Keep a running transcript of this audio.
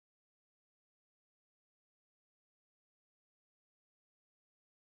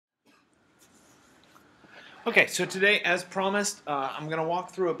Okay, so today, as promised, I'm going to walk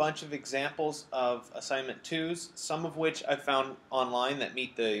through a bunch of examples of assignment twos, some of which I found online that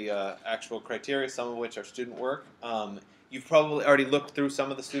meet the actual criteria, some of which are student work. You've probably already looked through some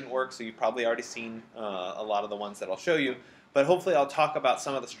of the student work, so you've probably already seen a lot of the ones that I'll show you. But hopefully I'll talk about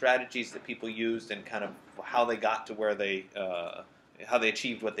some of the strategies that people used and kind of how they got to where how they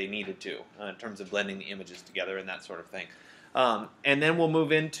achieved what they needed to in terms of blending the images together and that sort of thing. And then we'll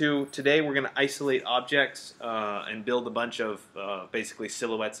move into, today we're going to isolate objects and build a bunch of basically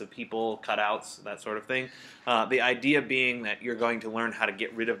silhouettes of people, cutouts, that sort of thing. The idea being that you're going to learn how to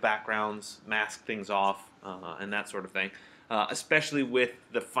get rid of backgrounds, mask things off, and that sort of thing. Especially with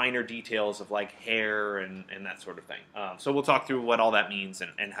the finer details of like hair and that sort of thing. So we'll talk through what all that means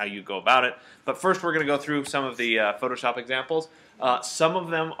and how you go about it. But first we're going to go through some of the Photoshop examples. Some of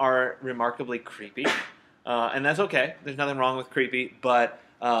them are remarkably creepy. And that's okay. There's nothing wrong with creepy, but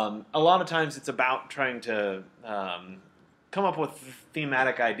a lot of times it's about trying to come up with a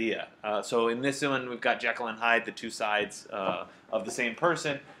thematic idea. So in this one, we've got Jekyll and Hyde, the two sides of the same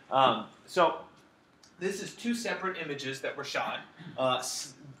person. So this is two separate images that were shot.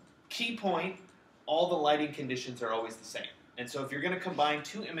 Key point, all the lighting conditions are always the same. And so if you're going to combine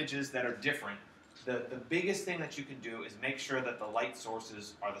two images that are different, the biggest thing that you can do is make sure that the light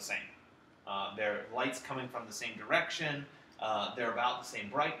sources are the same. They're lights coming from the same direction, they're about the same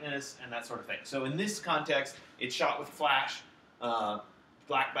brightness, and that sort of thing. So in this context, it's shot with flash,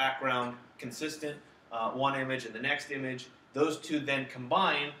 black background, consistent, one image and the next image. Those two then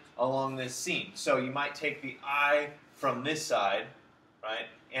combine along this scene. So you might take the eye from this side, right,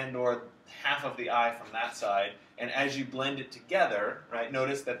 and or half of the eye from that side, and as you blend it together, right,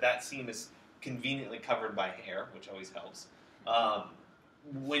 notice that that seam is conveniently covered by hair, which always helps.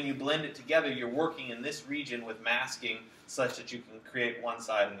 When you blend it together, you're working in this region with masking such that you can create one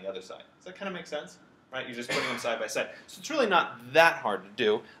side and the other side. Does that kind of make sense? Right? You're just putting them side by side. So it's really not that hard to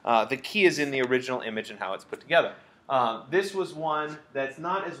do. The key is in the original image and how it's put together. This was one that's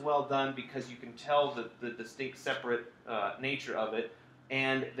not as well done because you can tell the distinct separate nature of it,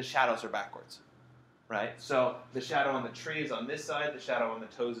 and the shadows are backwards. Right? So the shadow on the tree is on this side, the shadow on the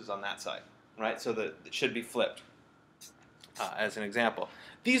toes is on that side. Right? So that it should be flipped. As an example.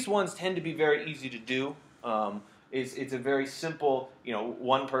 These ones tend to be very easy to do. It's a very simple,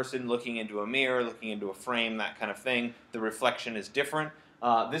 one person looking into a mirror, looking into a frame, that kind of thing. The reflection is different.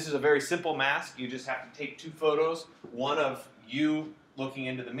 This is a very simple mask. You just have to take two photos, one of you looking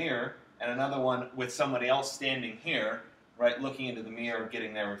into the mirror, and another one with somebody else standing here, right, looking into the mirror,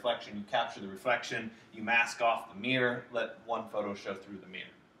 getting their reflection. You capture the reflection, you mask off the mirror, let one photo show through the mirror.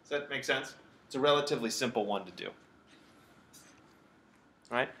 Does that make sense? It's a relatively simple one to do.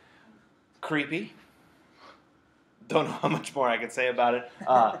 Right? Creepy. Don't know how much more I can say about it.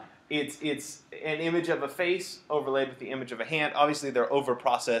 It's an image of a face overlaid with the image of a hand. Obviously, they're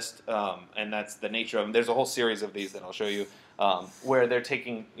over-processed, and that's the nature of them. There's a whole series of these that I'll show you where they're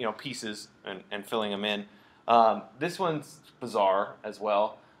taking pieces and filling them in. This one's bizarre as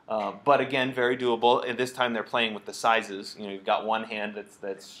well, but again, very doable. And this time they're playing with the sizes. You've got one hand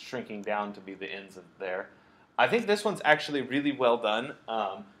that's shrinking down to be the ends of there. I think this one's actually really well done,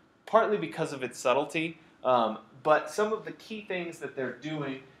 partly because of its subtlety, but some of the key things that they're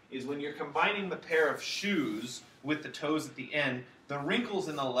doing is when you're combining the pair of shoes with the toes at the end, the wrinkles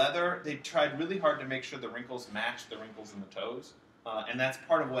in the leather, they tried really hard to make sure the wrinkles match the wrinkles in the toes, and that's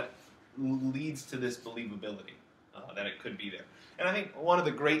part of what leads to this believability, that it could be there. And I think one of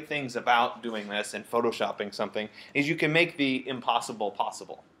the great things about doing this and photoshopping something is you can make the impossible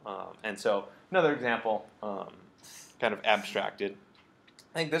possible. And so another example, kind of abstracted.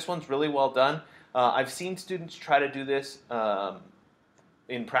 I think this one's really well done. I've seen students try to do this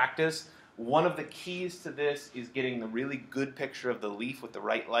in practice. One of the keys to this is getting the really good picture of the leaf with the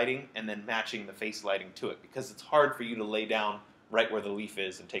right lighting and then matching the face lighting to it, because it's hard for you to lay down right where the leaf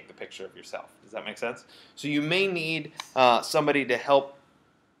is and take the picture of yourself. Does that make sense? So you may need somebody to help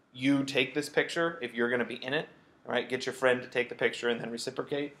you take this picture if you're going to be in it. All right, get your friend to take the picture and then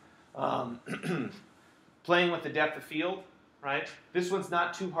reciprocate. Playing with the depth of field, right? This one's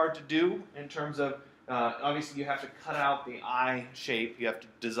not too hard to do in terms of, obviously you have to cut out the eye shape. You have to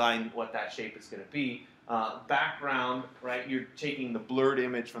design what that shape is going to be. Background, right? You're taking the blurred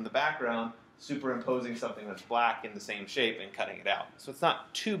image from the background, superimposing something that's black in the same shape and cutting it out. So it's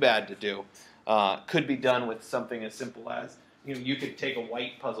not too bad to do. Could be done with something as simple as, you could take a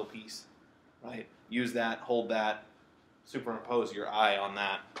white puzzle piece, right? Use that, hold that, superimpose your eye on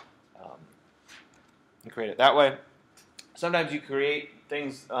that, and create it that way. Sometimes you create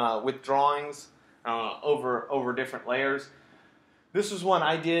things with drawings over different layers. This was one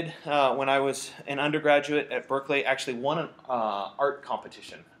I did when I was an undergraduate at Berkeley. Actually won an art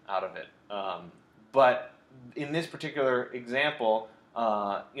competition out of it. But in this particular example,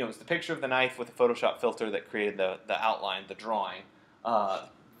 it was the picture of the knife with a Photoshop filter that created the outline, the drawing.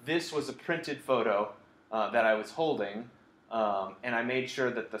 This was a printed photo that I was holding, and I made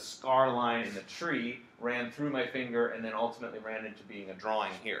sure that the scar line in the tree ran through my finger and then ultimately ran into being a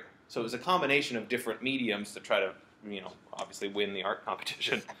drawing here. So it was a combination of different mediums to try to, obviously win the art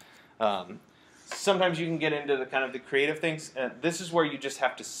competition. Sometimes you can get into the kind of the creative things. This is where you just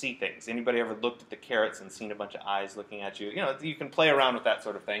have to see things. Anybody ever looked at the carrots and seen a bunch of eyes looking at you? You can play around with that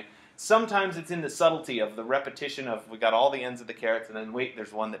sort of thing. Sometimes it's in the subtlety of the repetition of we got all the ends of the carrots and then wait,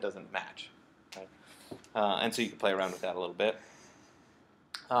 there's one that doesn't match. Right? And so you can play around with that a little bit.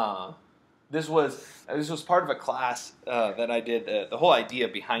 This was part of a class that I did. The whole idea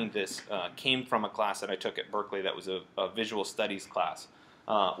behind this came from a class that I took at Berkeley that was a visual studies class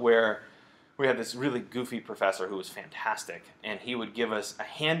where we had this really goofy professor who was fantastic, and he would give us a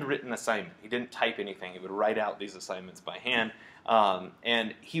handwritten assignment. He didn't type anything. He would write out these assignments by hand,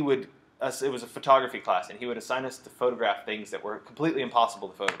 and it was a photography class, and he would assign us to photograph things that were completely impossible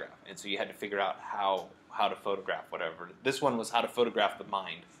to photograph, and so you had to figure out how to photograph whatever. This one was how to photograph the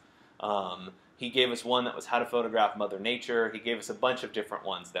mind. He gave us one that was how to photograph Mother Nature. He gave us a bunch of different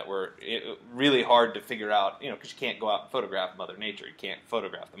ones that were really hard to figure out, because you can't go out and photograph Mother Nature. You can't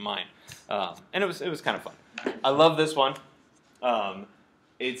photograph the mind. And it was kind of fun. I love this one.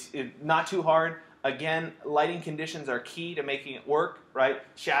 It's not too hard. Again, lighting conditions are key to making it work, right?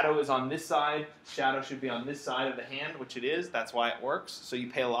 Shadow is on this side. Shadow should be on this side of the hand, which it is. That's why it works. So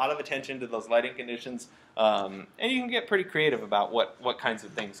you pay a lot of attention to those lighting conditions. And you can get pretty creative about what kinds of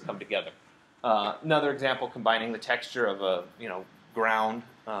things come together. Another example, combining the texture of a ground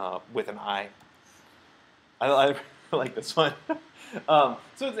with an eye. I like this one. So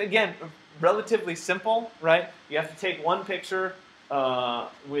it's, again, relatively simple, right? You have to take one picture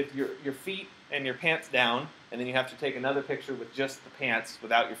with your feet and your pants down, and then you have to take another picture with just the pants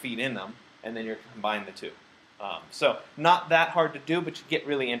without your feet in them, and then you combine the two. So not that hard to do, but you get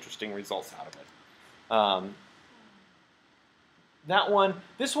really interesting results out of it.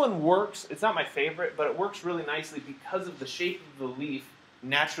 This one works. It's not my favorite, but it works really nicely because of the shape of the leaf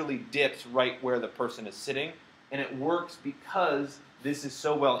naturally dips right where the person is sitting, and it works because this is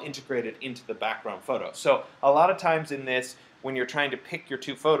so well integrated into the background photo. So a lot of times in this, when you're trying to pick your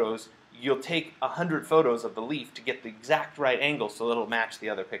two photos, you'll take 100 photos of the leaf to get the exact right angle so it'll match the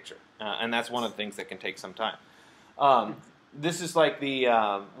other picture. And that's one of the things that can take some time. This is like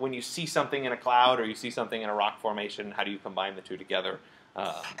when you see something in a cloud or you see something in a rock formation, how do you combine the two together,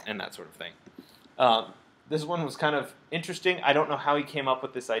 and that sort of thing. This one was kind of interesting. I don't know how he came up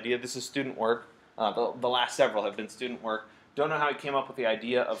with this idea. This is student work. The last several have been student work. Don't know how he came up with the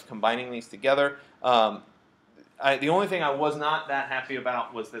idea of combining these together. The only thing I was not that happy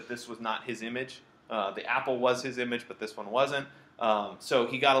about was that this was not his image. The apple was his image, but this one wasn't. So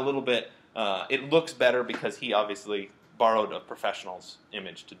he got a little bit, it looks better because he obviously borrowed a professional's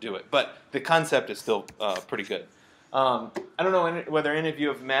image to do it. But the concept is still pretty good. I don't know whether any of you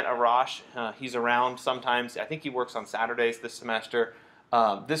have met Arash. He's around sometimes. I think he works on Saturdays this semester.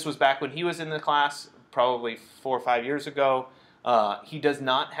 This was back when he was in the class, probably 4 or 5 years ago. He does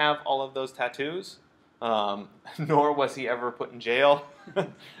not have all of those tattoos. Nor was he ever put in jail,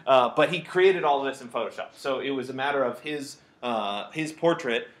 but he created all of this in Photoshop. So it was a matter of his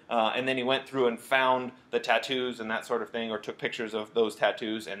portrait, and then he went through and found the tattoos and that sort of thing, or took pictures of those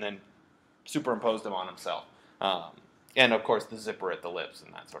tattoos and then superimposed them on himself. And of course the zipper at the lips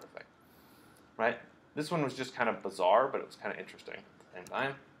and that sort of thing. Right? This one was just kind of bizarre, but it was kind of interesting at the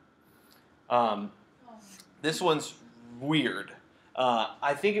same time. This one's weird.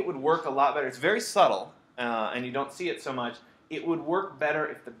 I think it would work a lot better. It's very subtle, and you don't see it so much. It would work better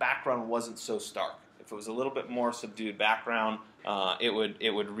if the background wasn't so stark. If it was a little bit more subdued background, it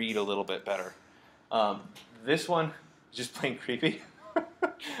would read a little bit better. This one is just plain creepy.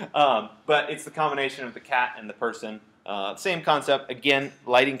 But it's the combination of the cat and the person. Same concept. Again,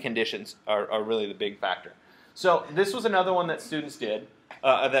 lighting conditions are really the big factor. So this was another one that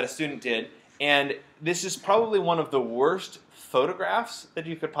a student did. And this is probably one of the worst photographs that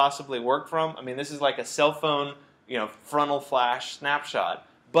you could possibly work from. I mean, this is like a cell phone, frontal flash snapshot.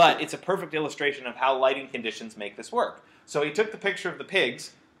 But it's a perfect illustration of how lighting conditions make this work. So he took the picture of the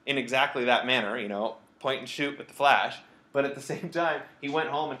pigs in exactly that manner, point and shoot with the flash. But at the same time, he went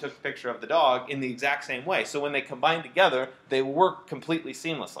home and took a picture of the dog in the exact same way. So when they combine together, they work completely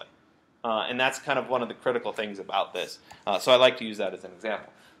seamlessly. And that's kind of one of the critical things about this. So I like to use that as an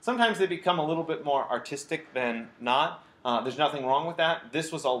example. Sometimes they become a little bit more artistic than not. There's nothing wrong with that.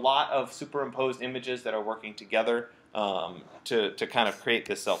 This was a lot of superimposed images that are working together to kind of create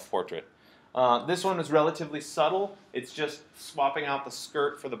this self-portrait. This one is relatively subtle. It's just swapping out the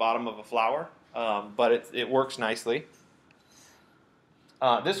skirt for the bottom of a flower, but it works nicely.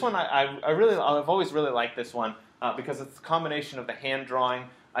 This one, I've always really liked this one because it's a combination of the hand drawing.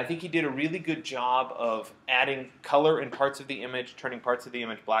 I think he did a really good job of adding color in parts of the image, turning parts of the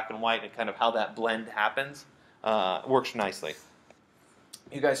image black and white, and kind of how that blend happens. Works nicely.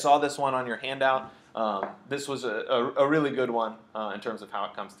 You guys saw this one on your handout. This was a really good one in terms of how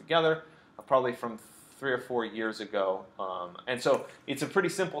it comes together, probably from 3 or 4 years ago. And so it's a pretty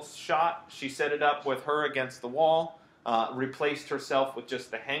simple shot. She set it up with her against the wall, replaced herself with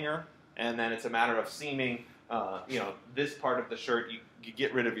just the hanger, and then it's a matter of seaming, this part of the shirt. You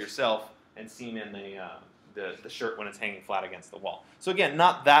get rid of yourself and seam in the shirt when it's hanging flat against the wall. So again,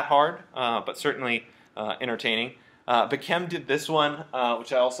 not that hard, but certainly entertaining. Bekem did this one,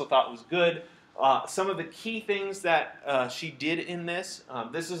 which I also thought was good. Some of the key things that she did in this,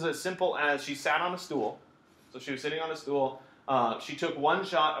 this is as simple as she sat on a stool. So she was sitting on a stool. She took one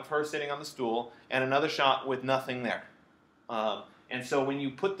shot of her sitting on the stool and another shot with nothing there. And so when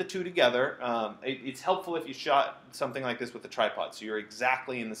you put the two together, it's helpful if you shot something like this with a tripod, so you're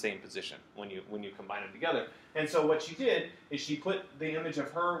exactly in the same position when you combine them together. And so what she did is she put the image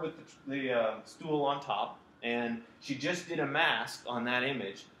of her with the stool on top, and she just did a mask on that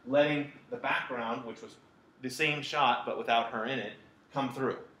image, letting the background, which was the same shot but without her in it, come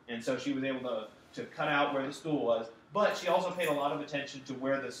through. And so she was able to cut out where the stool was, but she also paid a lot of attention to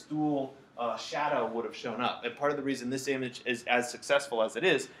where the stool shadow would have shown up. And part of the reason this image is as successful as it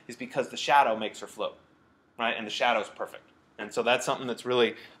is because the shadow makes her float, right? And the shadow's perfect. And so that's something that's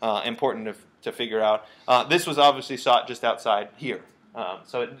really important to figure out. This was obviously shot just outside here.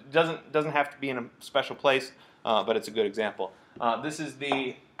 So it doesn't have to be in a special place, but it's a good example. This is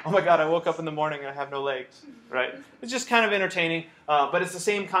the, oh my God, I woke up in the morning and I have no legs, right? It's just kind of entertaining, but it's the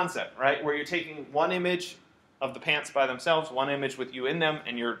same concept, right? Where you're taking one image of the pants by themselves, one image with you in them,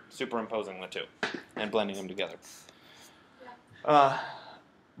 and you're superimposing the two and blending them together.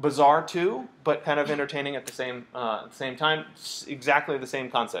 Bizarre too, but kind of entertaining at the same time. Exactly the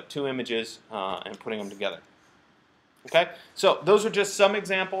same concept, two images and putting them together. Okay, so those are just some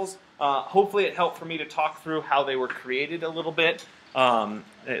examples. Hopefully it helped for me to talk through how they were created a little bit.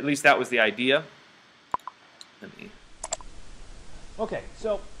 At least that was the idea. Okay,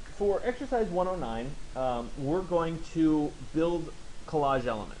 so for exercise 109, we're going to build collage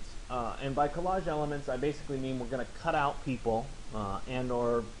elements. And by collage elements, I basically mean we're going to cut out people and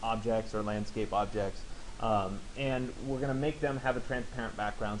or objects or landscape objects, and we're going to make them have a transparent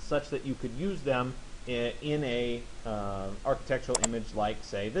background such that you could use them in a architectural image like,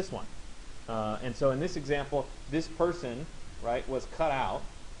 say, this one. And so in this example, this person, right, was cut out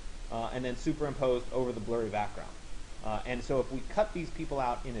and then superimposed over the blurry background. And so if we cut these people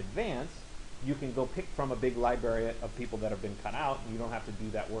out in advance, you can go pick from a big library of people that have been cut out, and you don't have to do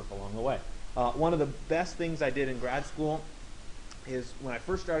that work along the way. One of the best things I did in grad school is when I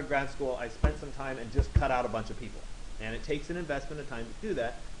first started grad school, I spent some time and just cut out a bunch of people. And it takes an investment of time to do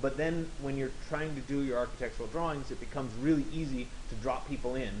that, but then when you're trying to do your architectural drawings, it becomes really easy to drop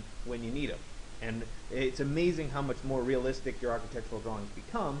people in when you need them. And it's amazing how much more realistic your architectural drawings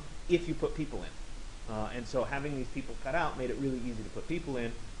become if you put people in. And so having these people cut out made it really easy to put people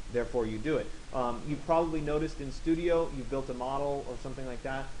in, therefore you do it. You've probably noticed in studio, you built a model or something like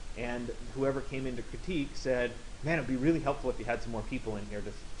that, and whoever came in to critique said, man, it'd be really helpful if you had some more people in here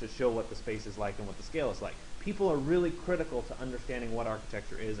to show what the space is like and what the scale is like. People are really critical to understanding what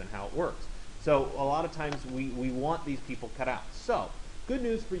architecture is and how it works. So a lot of times we want these people cut out. So good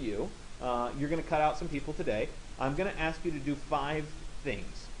news for you, you're going to cut out some people today. I'm going to ask you to do 5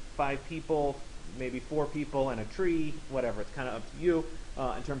 things. 5 people, maybe 4 people, and a tree, whatever. It's kind of up to you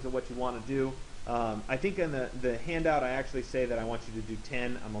in terms of what you want to do. I think in the handout I actually say that I want you to do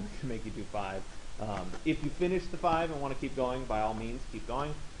 10. I'm only going to make you do 5. If you finish the 5 and want to keep going, by all means, keep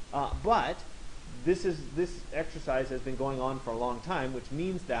going. But this exercise has been going on for a long time, which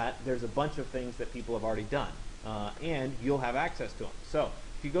means that there's a bunch of things that people have already done, and you'll have access to them. So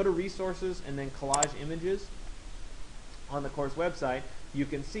if you go to resources and then collage images on the course website, you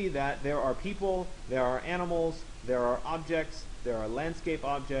can see that there are people, there are animals, there are objects, there are landscape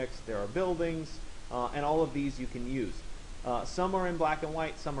objects, there are buildings, and all of these you can use. Some are in black and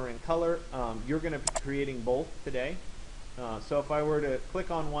white, some are in color. You're going to be creating both today. So if I were to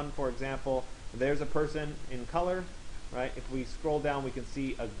click on one, for example, there's a person in color, right? If we scroll down, we can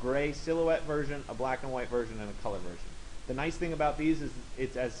see a gray silhouette version, a black and white version, and a color version. The nice thing about these is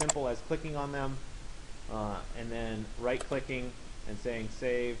it's as simple as clicking on them and then right-clicking and saying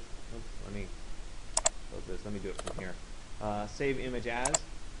save. Oops, let me close this. Let me do it from here. Save image as.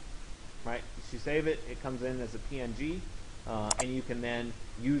 Right? If you save it, it comes in as a PNG, and you can then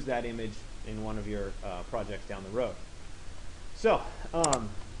use that image in one of your projects down the road. So, let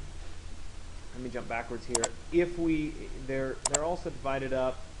me jump backwards here. If they're also divided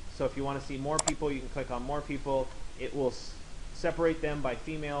up. So if you want to see more people, you can click on more people. It will separate them by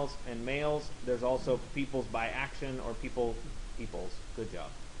females and males. There's also peoples by action or peoples. Good job.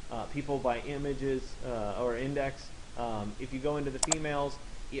 People by images or index. If you go into the females,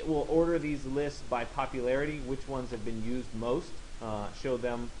 it will order these lists by popularity, which ones have been used most, show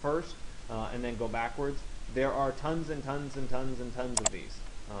them first, and then go backwards. There are tons and tons and tons and tons of these.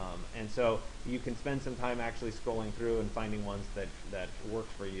 And so you can spend some time actually scrolling through and finding ones that work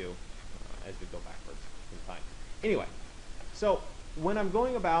for you as we go backwards in time. Anyway, so when I'm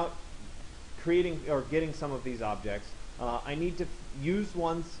going about creating or getting some of these objects, I need to use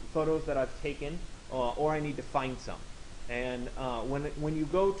photos that I've taken, or I need to find some. And when you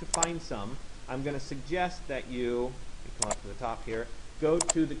go to find some, I'm going to suggest that you come up to the top here, go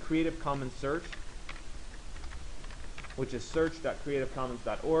to the Creative Commons search, which is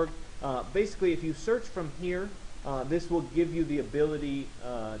search.creativecommons.org. Basically, if you search from here, this will give you the ability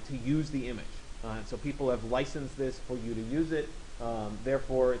to use the image. So people have licensed this for you to use it.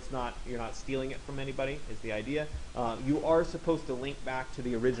 Therefore, you're not stealing it from anybody, is the idea. You are supposed to link back to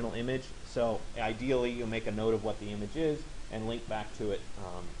the original image. So ideally, you'll make a note of what the image is and link back to it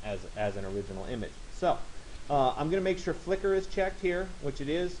as an original image. So I'm going to make sure Flickr is checked here, which it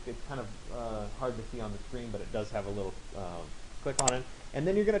is. It's kind of hard to see on the screen, but it does have a little click on it. And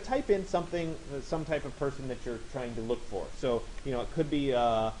then you're going to type in something, some type of person that you're trying to look for. So it could be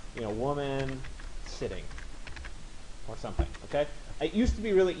woman sitting or something. Okay. It used to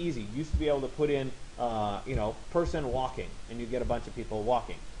be really easy. You used to be able to put in person walking, and you get a bunch of people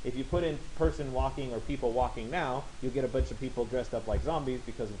walking. If you put in person walking or people walking now, you'll get a bunch of people dressed up like zombies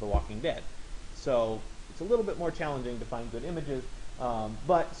because of The Walking Dead. So it's a little bit more challenging to find good images,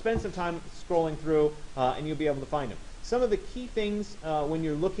 but spend some time scrolling through and you'll be able to find them. Some of the key things when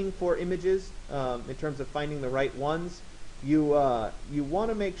you're looking for images in terms of finding the right ones, you want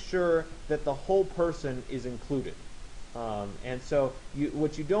to make sure that the whole person is included. And so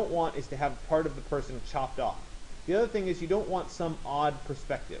what you don't want is to have part of the person chopped off. The other thing is you don't want some odd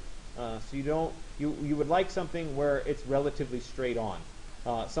perspective. So you would like something where it's relatively straight on.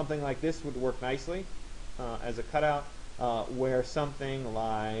 Something like this would work nicely as a cutout, where something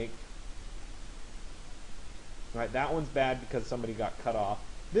like, right, that one's bad because somebody got cut off.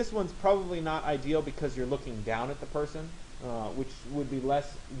 This one's probably not ideal because you're looking down at the person, which would be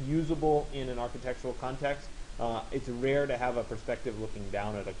less usable in an architectural context. It's rare to have a perspective looking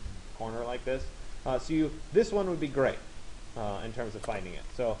down at a corner like this. So this one would be great in terms of finding it.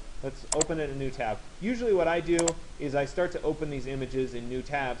 So let's open it in a new tab. Usually what I do is I start to open these images in new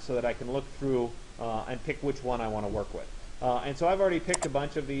tabs so that I can look through and pick which one I want to work with. And so I've already picked a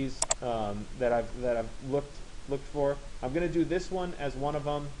bunch of these that I've looked for. I'm going to do this one as one of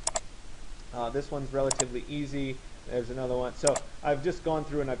them. This one's relatively easy. There's another one. So I've just gone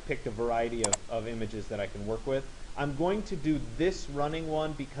through and I've picked a variety of images that I can work with. I'm going to do this running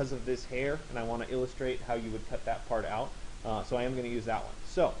one because of this hair, and I want to illustrate how you would cut that part out. So I am going to use that one.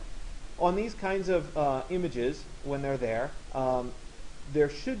 So on these kinds of images, when they're there, there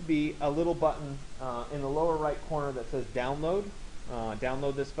should be a little button in the lower right corner that says download.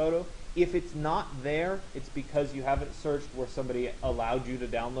 Download this photo. If it's not there, it's because you haven't searched where somebody allowed you to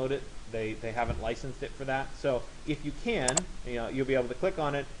download it. They haven't licensed it for that. So if you can, you'll be able to click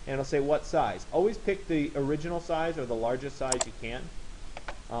on it and it'll say what size. Always pick the original size or the largest size you can.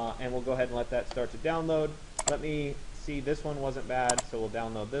 And we'll go ahead and let that start to download. Let me see, this one wasn't bad, so we'll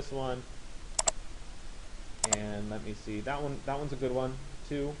download this one. And let me see, that one's a good one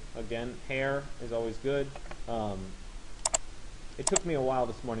too. Again, hair is always good. It took me a while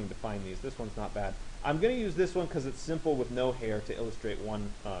this morning to find these. This one's not bad. I'm going to use this one because it's simple with no hair to illustrate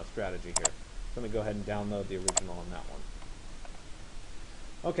one strategy here. So let me go ahead and download the original on that one.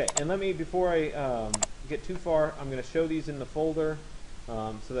 Okay, and let me, before I get too far, I'm going to show these in the folder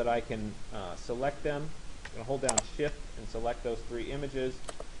so that I can select them. I'm going to hold down Shift and select those 3 images,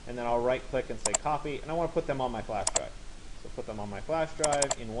 and then I'll right-click and say Copy, and I want to put them on my flash drive. So put them on my flash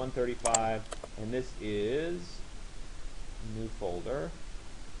drive in 135, and this is new folder,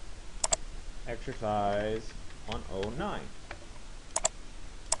 Exercise 109.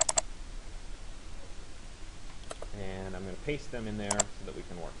 And I'm going to paste them in there so that we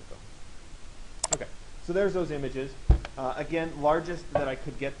can work with them. Okay, so there's those images. Again, largest that I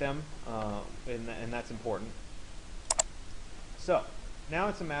could get them, and that's important. So now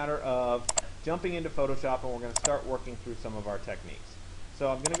it's a matter of jumping into Photoshop, and we're going to start working through some of our techniques. So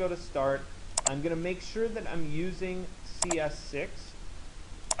I'm going to go to Start. I'm going to make sure that I'm using CS6.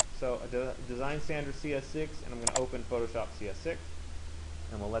 So a Design Standard CS6, and I'm going to open Photoshop CS6,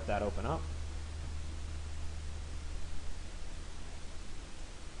 and we'll let that open up.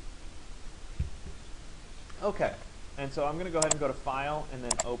 Okay, and so I'm going to go ahead and go to File and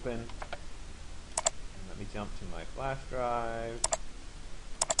then Open. And let me jump to my flash drive.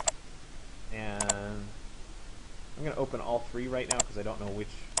 And I'm going to open all three right now because I don't know which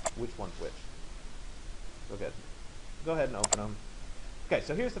one's which. Go ahead and open them. Okay,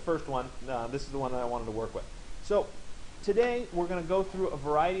 so here's the first one. This is the one that I wanted to work with. So today we're going to go through a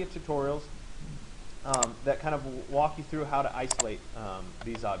variety of tutorials that kind of walk you through how to isolate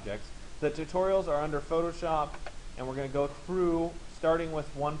these objects. The tutorials are under Photoshop, and we're going to go through starting with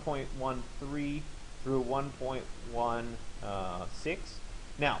 1.13 through 1.16.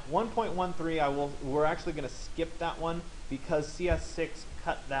 Now, 1.13, we're actually going to skip that one because CS6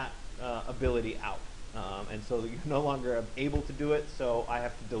 cut that ability out. And so you're no longer able to do it, so I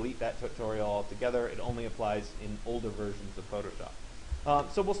have to delete that tutorial altogether. It only applies in older versions of Photoshop.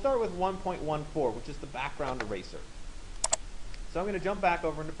 So we'll start with 1.14, which is the background eraser. So I'm going to jump back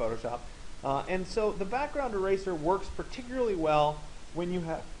over into Photoshop. And so the background eraser works particularly well when you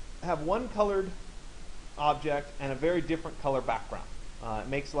have one colored object and a very different color background. It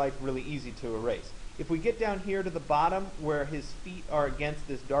makes life really easy to erase. If we get down here to the bottom where his feet are against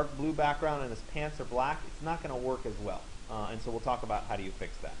this dark blue background and his pants are black, it's not going to work as well. And so we'll talk about how do you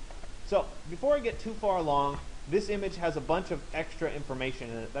fix that. So before I get too far along, this image has a bunch of extra information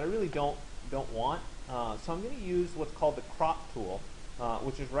in it that I really don't want. So I'm going to use what's called the crop tool,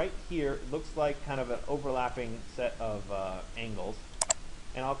 which is right here. It looks like kind of an overlapping set of angles.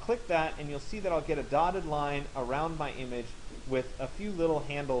 And I'll click that, and you'll see that I'll get a dotted line around my image with a few little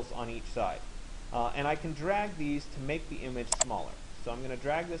handles on each side. And I can drag these to make the image smaller. So I'm going to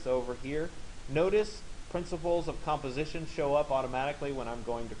drag this over here. Notice principles of composition show up automatically when I'm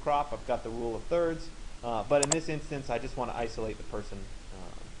going to crop. I've got the rule of thirds. But in this instance, I just want to isolate the person.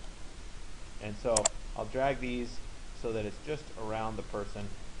 And so I'll drag these so that it's just around the person.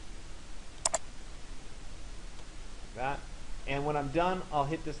 Like that. And when I'm done, I'll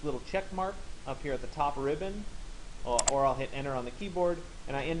hit this little check mark up here at the top ribbon, or I'll hit enter on the keyboard,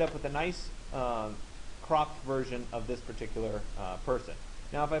 and I end up with a nice cropped version of this particular person.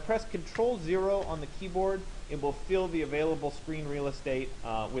 Now if I press Control-0 on the keyboard, it will fill the available screen real estate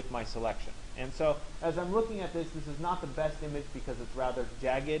with my selection. And so as I'm looking at this, this is not the best image because it's rather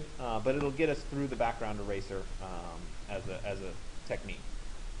jagged, but it'll get us through the background eraser as a technique.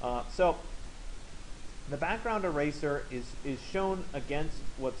 So the background eraser is shown against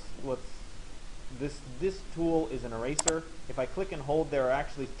this tool is an eraser. If I click and hold, there are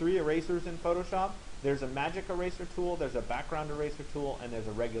actually 3 erasers in Photoshop. There's a magic eraser tool, there's a background eraser tool, and there's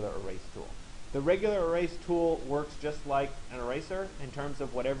a regular erase tool. The regular erase tool works just like an eraser in terms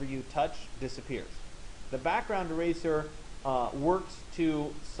of whatever you touch disappears. The background eraser works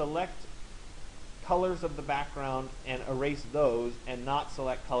to select colors of the background and erase those and not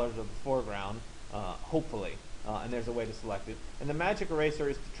select colors of the foreground, hopefully. And there's a way to select it. And the magic eraser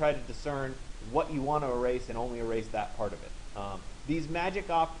is to try to discern what you want to erase and only erase that part of it. These magic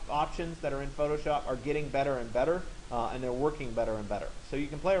options that are in Photoshop are getting better and better, and they're working better and better. So you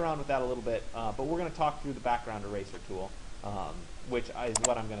can play around with that a little bit, but we're going to talk through the background eraser tool, which is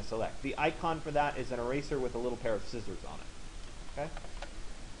what I'm going to select. The icon for that is an eraser with a little pair of scissors on it. Okay?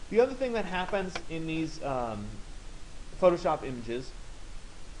 The other thing that happens in these Photoshop images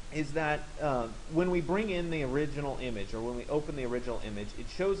is that when we bring in the original image, or when we open the original image, it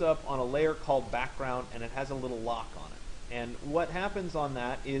shows up on a layer called background, and it has a little lock on it. And what happens on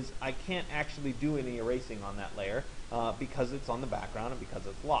that is I can't actually do any erasing on that layer because it's on the background and because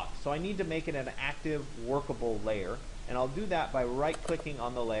it's locked. So I need to make it an active, workable layer, and I'll do that by right-clicking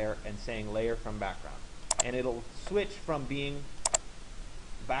on the layer and saying Layer from Background. And it'll switch from being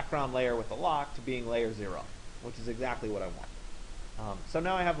background layer with a lock to being layer 0, which is exactly what I want. So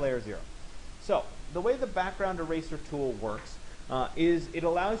now I have layer 0. So the way the background eraser tool works is it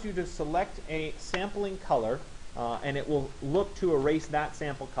allows you to select a sampling color, and it will look to erase that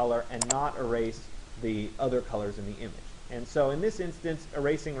sample color and not erase the other colors in the image. And so in this instance,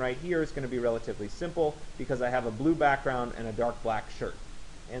 erasing right here is going to be relatively simple because I have a blue background and a dark black shirt.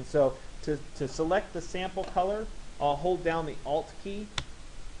 And so to select the sample color, I'll hold down the Alt key,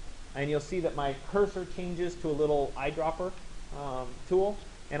 and you'll see that my cursor changes to a little eyedropper tool,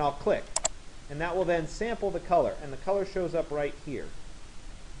 and I'll click. and that will then sample the color, and the color shows up right here.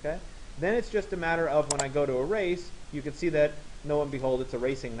 Okay? Then it's just a matter of when I go to erase, you can see that, lo and behold, it's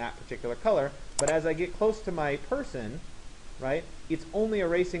erasing that particular color. But as I get close to my person, right, it's only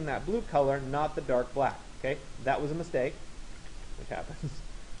erasing that blue color, not the dark black. Okay? That was a mistake, which happens.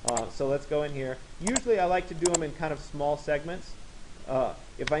 So let's go in here. Usually I like to do them in kind of small segments.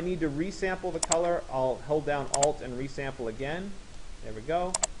 If I need to resample the color, I'll hold down Alt and resample again. There we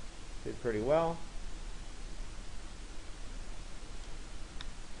go. Did pretty well.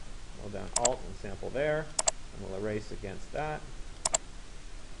 Hold down Alt and sample there, and we'll erase against that.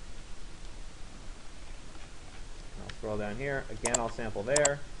 I'll scroll down here. Again, I'll sample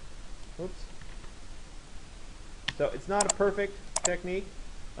there. Oops. So it's not a perfect technique.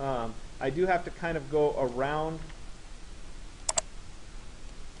 I do have to kind of go around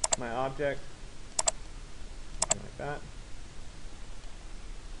my object, something like that.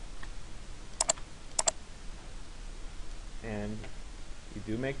 And you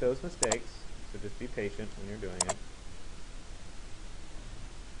do make those mistakes, so just be patient when you're doing it.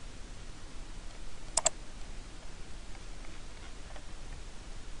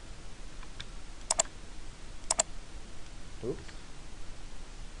 Oops.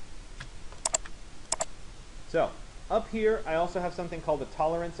 So up here, I also have something called a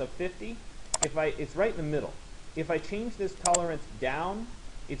tolerance of 50. It's right in the middle. If I change this tolerance down,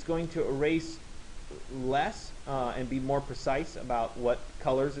 it's going to erase less and be more precise about what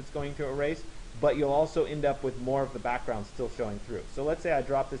colors it's going to erase, but you'll also end up with more of the background still showing through. So let's say I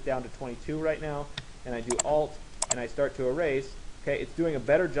drop this down to 22 right now, and I do Alt, and I start to erase. Okay, it's doing a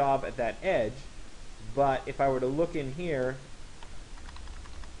better job at that edge, but if I were to look in here,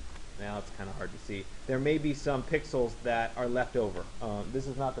 now it's kind of hard to see. There may be some pixels that are left over. This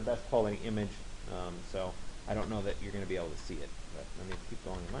is not the best quality image, so I don't know that you're going to be able to see it. But let me keep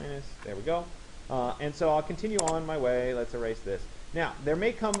going minus. There we go. And so I'll continue on my way. Let's erase this. Now, there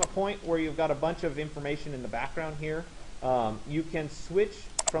may come a point where you've got a bunch of information in the background here. You can switch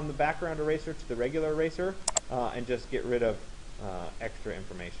from the background eraser to the regular eraser and just get rid of extra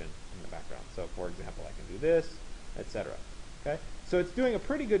information in the background. So, for example, I can do this, etc. Okay? So it's doing a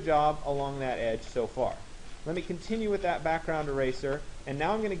pretty good job along that edge so far. Let me continue with that background eraser, and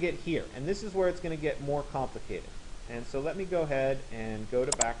now I'm going to get here. And this is where it's going to get more complicated. And so let me go ahead and go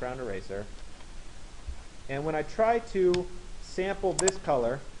to background eraser. And when I try to sample this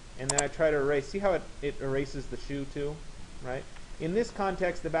color, and then I try to erase, see how it erases the shoe too, right? In this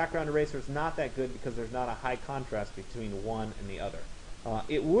context, the background eraser is not that good because there's not a high contrast between one and the other.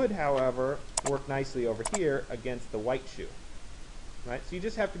 It would, however, work nicely over here against the white shoe, right? So you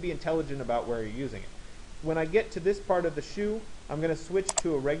just have to be intelligent about where you're using it. When I get to this part of the shoe, I'm going to switch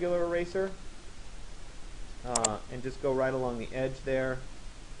to a regular eraser and just go right along the edge there,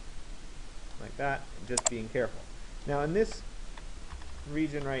 like that, and just being careful. Now in this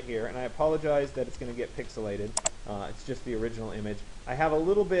region right here, and I apologize that it's going to get pixelated, it's just the original image. I have a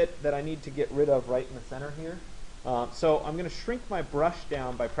little bit that I need to get rid of right in the center here. So I'm going to shrink my brush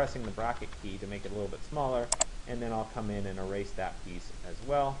down by pressing the bracket key to make it a little bit smaller, and then I'll come in and erase that piece as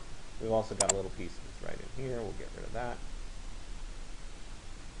well. We've also got a little piece that's right in here. We'll get rid of that.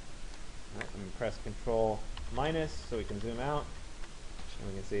 All right, let me press Control minus so we can zoom out. And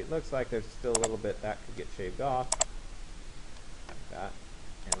we can see it looks like there's still a little bit that could get shaved off, like that.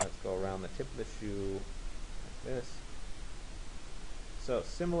 And let's go around the tip of the shoe like this. So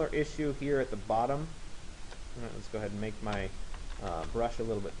similar issue here at the bottom. All right, let's go ahead and make my brush a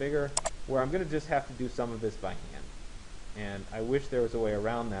little bit bigger, where I'm going to just have to do some of this by hand. And I wish there was a way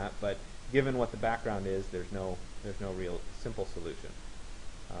around that, but given what the background is, there's no real simple solution.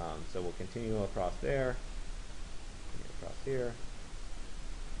 So we'll continue across there, across here.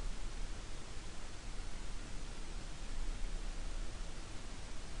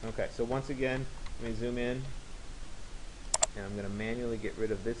 Okay, so once again, let me zoom in, and I'm going to manually get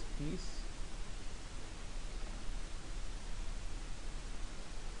rid of this piece.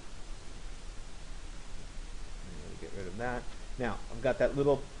 Get rid of that. Now, I've got that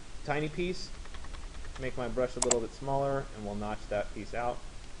little tiny piece. Make my brush a little bit smaller, and we'll notch that piece out,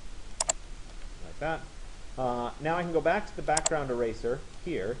 like that. Now I can go back to the background eraser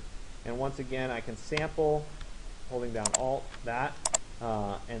here, and once again I can sample, holding down Alt, that.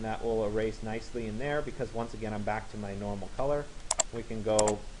 And that will erase nicely in there because once again I'm back to my normal color. We can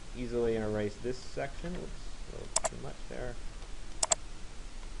go easily and erase this section. Oops, a little too much there.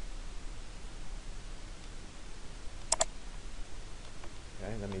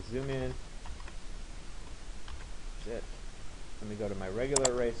 Okay, let me zoom in. That's it. Let me go to my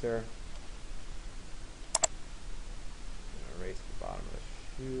regular eraser. I'm going to erase the bottom of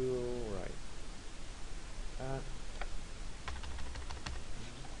the shoe right that.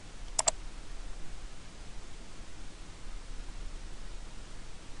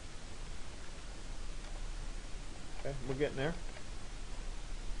 Okay, we're getting there.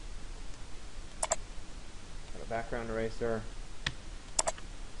 Got a background eraser,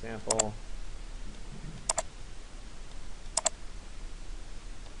 example.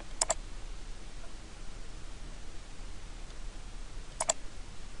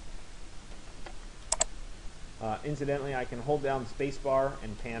 Incidentally, I can hold down spacebar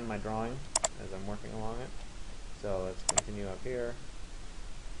and pan my drawing as I'm working along it. So let's continue up here.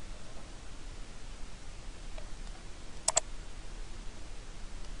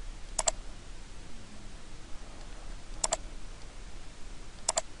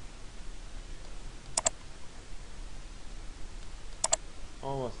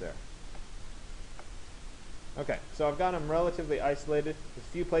 Almost there. Okay, so I've got them relatively isolated. There's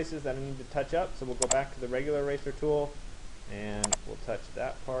a few places that I need to touch up, so we'll go back to the regular eraser tool, and we'll touch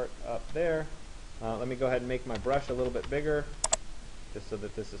that part up there. Let me go ahead and make my brush a little bit bigger, just so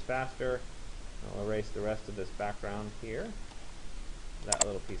that this is faster. I'll erase the rest of this background here, that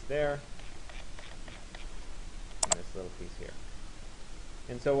little piece there, and this little piece here.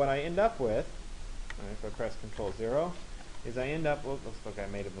 And so what I end up with, if I press Control 0, is I end up, looks like I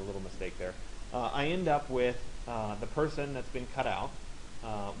made a little mistake there. I end up with the person that's been cut out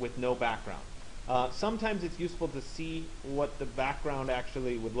with no background. Sometimes it's useful to see what the background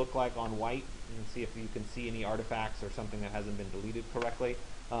actually would look like on white and see if you can see any artifacts or something that hasn't been deleted correctly,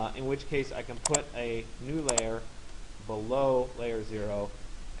 in which case I can put a new layer below layer 0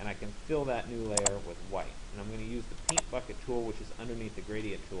 and I can fill that new layer with white. And I'm going to use the paint bucket tool, which is underneath the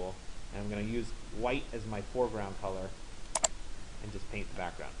gradient tool, and I'm going to use white as my foreground color and just paint the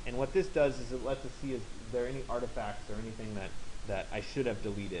background. And what this does is it lets us see is there any artifacts or anything that I should have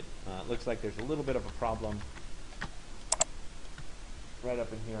deleted. It looks like there's a little bit of a problem right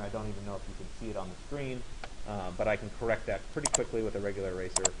up in here. I don't even know if you can see it on the screen, but I can correct that pretty quickly with a regular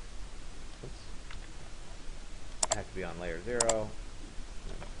eraser. Oops. It has to be on layer 0.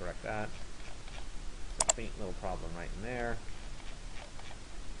 Correct that. It's a faint little problem right in there.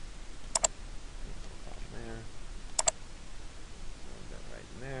 Problem there. Right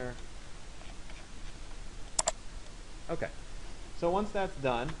in there. Okay, so once that's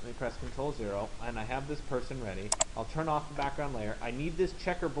done, let me press Control 0, and I have this person ready. I'll turn off the background layer. I need this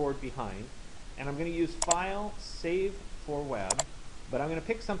checkerboard behind, and I'm going to use File, Save for Web, but I'm going to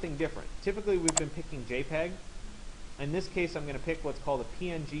pick something different. Typically, we've been picking JPEG. In this case, I'm going to pick what's called a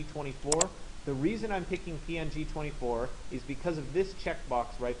PNG24. The reason I'm picking PNG24 is because of this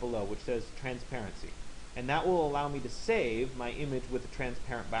checkbox right below, which says Transparency. And that will allow me to save my image with a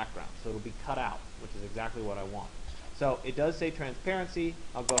transparent background. So it'll be cut out, which is exactly what I want. So it does say transparency.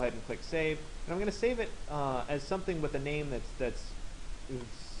 I'll go ahead and click save. And I'm going to save it as something with a name that's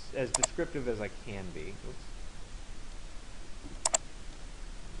as descriptive as I can be. Oops.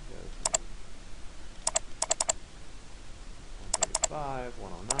 135,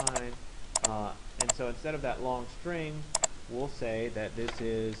 109. And so instead of that long string, we'll say that this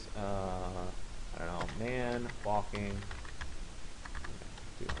is, I don't know, man walking,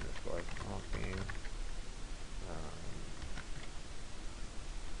 2 underscores, walking,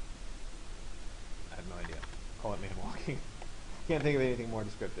 I have no idea. Call it man walking. Can't think of anything more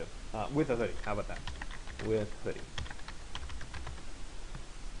descriptive. With a hoodie. How about that? With hoodie. Is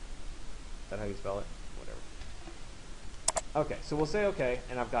that how you spell it? Whatever. Okay, so we'll say okay,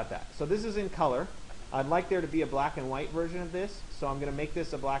 and I've got that. So this is in color. I'd like there to be a black and white version of this, so I'm going to make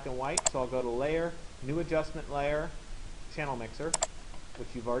this a black and white. So I'll go to Layer, New Adjustment Layer, Channel Mixer, which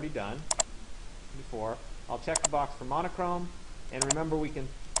you've already done before. I'll check the box for monochrome, and remember we can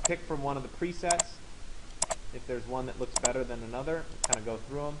pick from one of the presets if there's one that looks better than another. Kind of go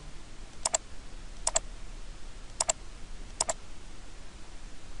through them.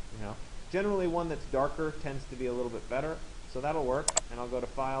 You know, generally one that's darker tends to be a little bit better, so that'll work. And I'll go to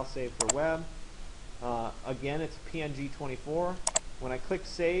File, Save for Web. Again, it's PNG24. When I click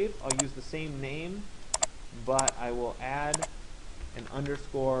Save, I'll use the same name, but I will add an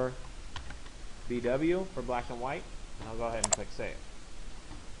underscore BW for black and white, and I'll go ahead and click Save.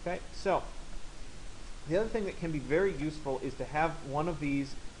 Okay, so the other thing that can be very useful is to have one of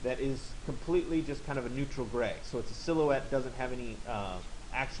these that is completely just kind of a neutral gray. So it's a silhouette, doesn't have any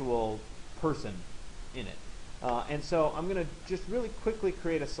actual person in it. And so I'm going to just really quickly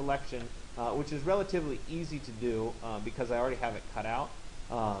create a selection, which is relatively easy to do because I already have it cut out.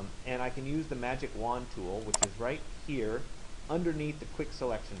 And I can use the Magic Wand tool, which is right here underneath the Quick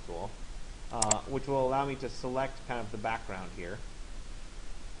Selection tool, which will allow me to select kind of the background here.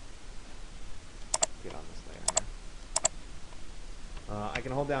 Get on this layer. I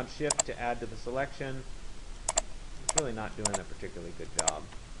can hold down Shift to add to the selection. It's really not doing a particularly good job.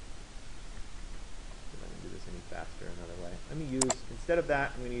 If I can do this any faster another way. Let me use, instead of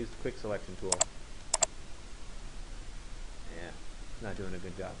that, I'm going to use the quick selection tool. Yeah, not doing a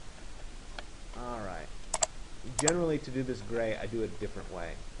good job. Alright. Generally, to do this gray, I do it a different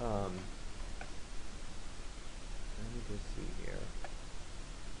way. Let me just see here.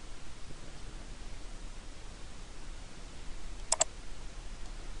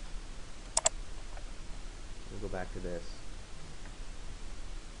 We'll go back to this.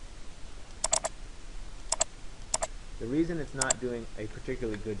 The reason it's not doing a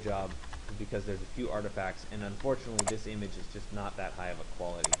particularly good job is because there's a few artifacts, and unfortunately this image is just not that high of a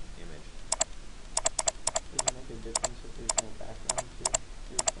quality image. Does it make a difference if there's no background too?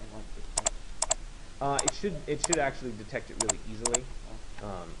 You're saying like this It should actually detect it really easily,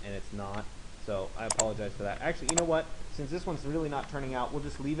 and it's not. So I apologize for that. Actually, you know what? Since this one's really not turning out, we'll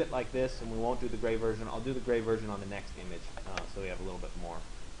just leave it like this, and we won't do the gray version. I'll do the gray version on the next image, so we have a little bit more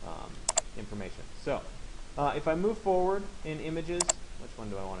information. So if I move forward in images, which one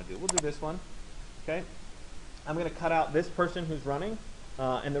do I want to do? We'll do this one. Okay. I'm going to cut out this person who's running.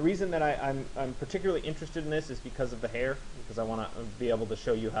 And the reason that I'm particularly interested in this is because of the hair, because I want to be able to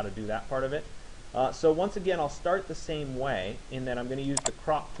show you how to do that part of it. So once again, I'll start the same way in that I'm going to use the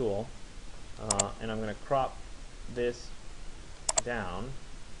crop tool, and I'm going to crop this down.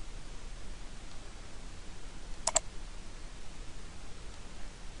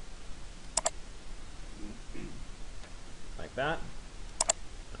 Like that.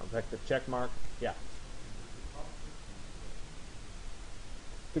 I'll check the check mark. Yeah.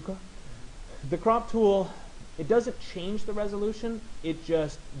 The crop tool, it doesn't change the resolution, it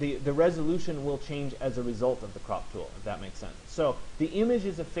just, the resolution will change as a result of the crop tool, if that makes sense. So the image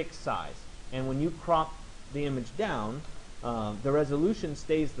is a fixed size, and when you crop the image down, the resolution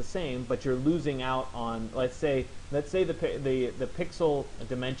stays the same, but you're losing out on, let's say the pixel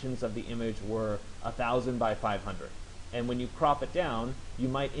dimensions of the image were 1000 by 500. And when you crop it down, you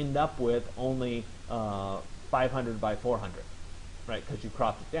might end up with only 500 by 400. Right, because you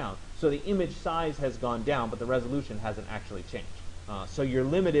cropped it down. So the image size has gone down, but the resolution hasn't actually changed. So you're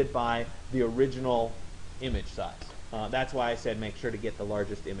limited by the original image size. That's why I said make sure to get the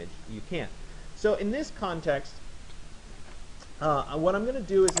largest image you can. So in this context, what I'm going to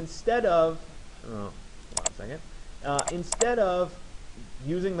do is instead of, instead of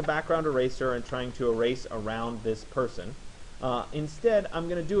using the background eraser and trying to erase around this person, instead I'm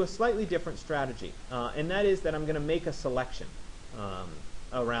going to do a slightly different strategy, and that is that I'm going to make a selection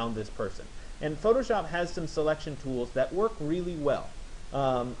around this person. And Photoshop has some selection tools that work really well.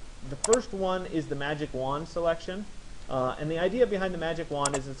 The first one is the magic wand selection, and the idea behind the magic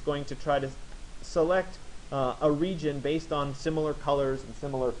wand is it's going to try to select a region based on similar colors and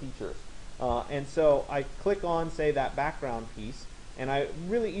similar features. And so I click on, say, that background piece, and I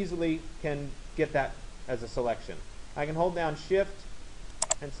really easily can get that as a selection. I can hold down Shift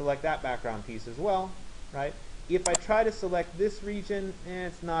and select that background piece as well, right? If I try to select this region,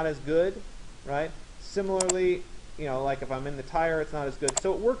 it's not as good, right? Similarly, you know, like if I'm in the tire, it's not as good.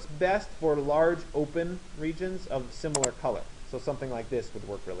 So it works best for large open regions of similar color. So something like this would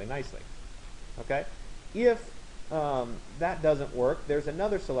work really nicely. Okay? If that doesn't work, there's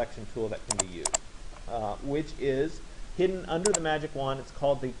another selection tool that can be used, which is hidden under the magic wand. It's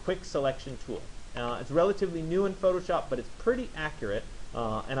called the Quick Selection tool. It's relatively new in Photoshop, but it's pretty accurate,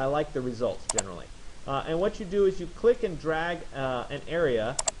 and I like the results generally. And what you do is you click and drag an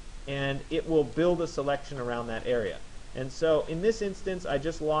area, and it will build a selection around that area. And so in this instance, I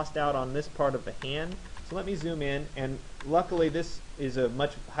just lost out on this part of the hand. So let me zoom in, and luckily this is a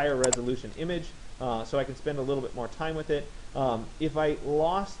much higher resolution image, so I can spend a little bit more time with it. If I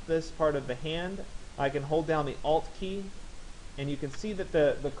lost this part of the hand, I can hold down the Alt key, and you can see that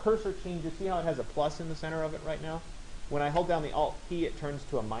the cursor changes. See how it has a plus in the center of it right now? When I hold down the Alt key, it turns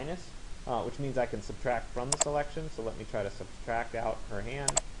to a minus. Which means I can subtract from the selection. So let me try to subtract out her hand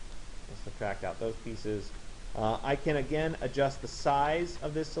and subtract out those pieces. I can again adjust the size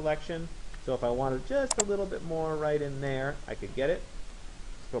of this selection. So if I wanted just a little bit more right in there, I could get it.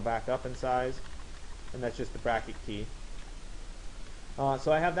 Let's go back up in size, and that's just the bracket key.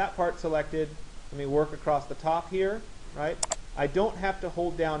 So I have that part selected. Let me work across the top here, right? I don't have to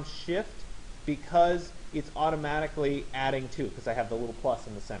hold down Shift because it's automatically adding to, because I have the little plus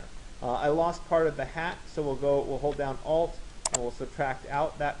in the center. I lost part of the hat, so we'll hold down Alt and we'll subtract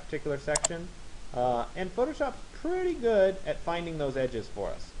out that particular section. And Photoshop's pretty good at finding those edges for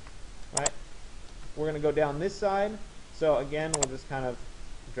us, right? We're going to go down this side. So again, we'll just kind of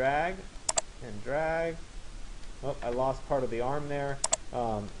drag and drag Oh, I lost part of the arm there.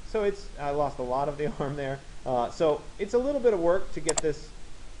 I lost a lot of the arm there. So it's a little bit of work to get this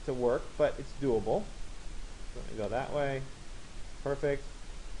to work, but it's doable. Let me go that way. Perfect.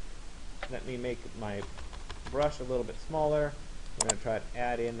 Let me make my brush a little bit smaller. We're going to try to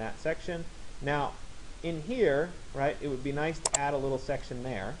add in that section. Now, in here, right, it would be nice to add a little section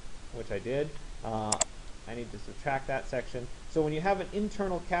there, which I did. I need to subtract that section. So when you have an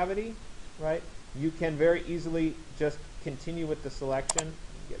internal cavity, right, you can very easily just continue with the selection.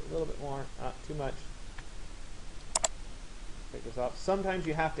 Get a little bit more, too much. Take this off. Sometimes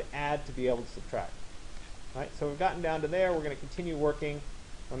you have to add to be able to subtract. Right, so we've gotten down to there. We're going to continue working.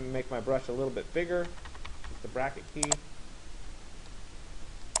 I'm going to make my brush a little bit bigger with the bracket key.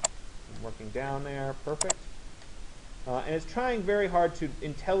 I'm working down there. Perfect. And it's trying very hard to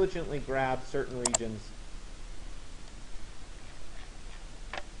intelligently grab certain regions.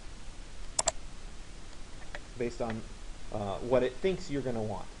 Based on what it thinks you're going to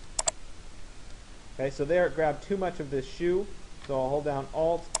want. Okay, so there it grabbed too much of this shoe. So I'll hold down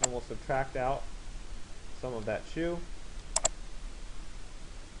Alt and we'll subtract out some of that shoe.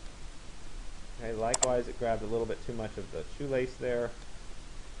 Okay, likewise, it grabbed a little bit too much of the shoelace there.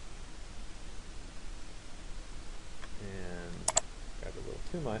 And grabbed a little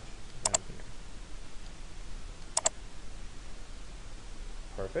too much down here.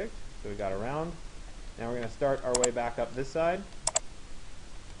 Perfect. So we got around. Now we're going to start our way back up this side.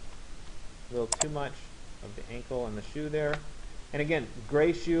 A little too much of the ankle and the shoe there. And again,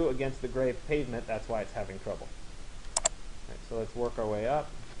 gray shoe against the gray pavement, that's why it's having trouble. Right, so let's work our way up.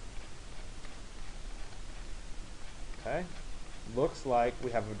 Okay. Looks like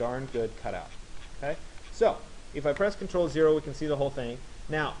we have a darn good cutout. Okay. So, if I press Control 0, we can see the whole thing.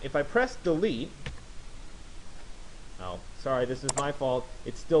 Now, if I press Delete, oh, sorry, this is my fault.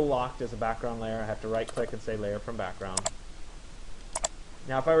 It's still locked as a background layer. I have to right-click and say Layer from Background.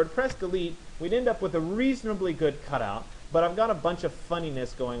 Now, if I were to press Delete, we'd end up with a reasonably good cutout, but I've got a bunch of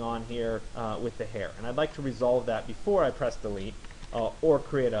funniness going on here with the hair, and I'd like to resolve that before I press Delete or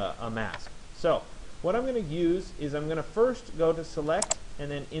create a mask. So, what I'm going to use is I'm going to first go to Select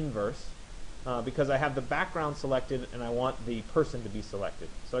and then Inverse, because I have the background selected and I want the person to be selected.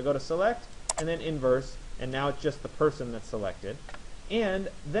 So I go to Select and then Inverse, and now it's just the person that's selected. And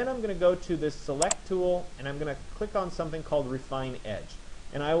then I'm going to go to this Select tool and I'm going to click on something called Refine Edge.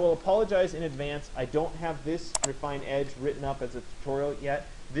 And I will apologize in advance, I don't have this Refine Edge written up as a tutorial yet.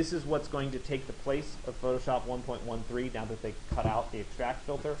 This is what's going to take the place of Photoshop 1.13 now that they cut out the extract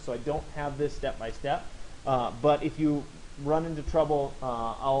filter. So I don't have this step by step. But if you run into trouble,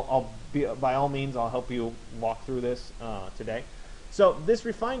 by all means, I'll help you walk through this today. So this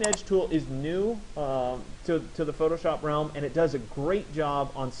Refine Edge tool is new to the Photoshop realm, and it does a great job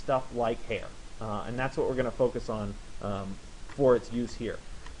on stuff like hair. And that's what we're going to focus on for its use here.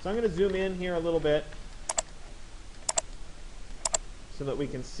 So I'm going to zoom in here a little bit so that we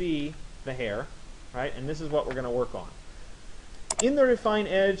can see the hair, right? And this is what we're going to work on. In the Refine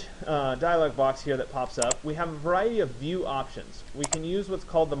Edge dialog box here that pops up, we have a variety of view options. We can use what's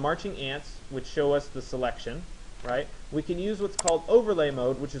called the marching ants, which show us the selection, right? We can use what's called overlay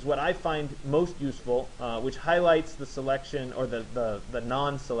mode, which is what I find most useful, which highlights the selection or the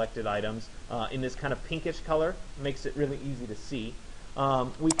non-selected items in this kind of pinkish color. Makes it really easy to see.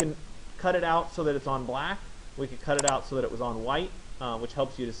 We can cut it out so that it's on black. We could cut it out so that it was on white, which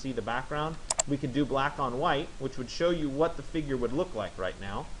helps you to see the background. We could do black on white, which would show you what the figure would look like right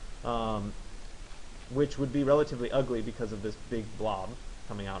now, which would be relatively ugly because of this big blob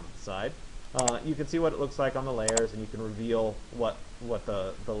coming out of the side. You can see what it looks like on the layers, and you can reveal what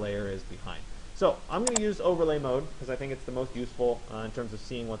the layer is behind. So I'm going to use overlay mode because I think it's the most useful in terms of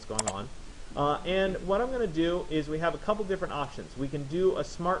seeing what's going on. And what I'm going to do is we have a couple different options. We can do a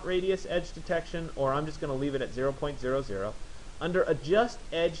smart radius edge detection, or I'm just going to leave it at 0.00. Under Adjust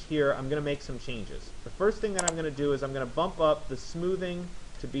Edge here, I'm going to make some changes. The first thing that I'm going to do is I'm going to bump up the smoothing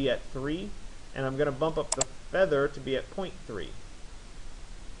to be at 3, and I'm going to bump up the feather to be at 0.3.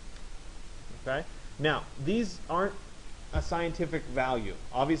 Okay? Now, these aren't a scientific value.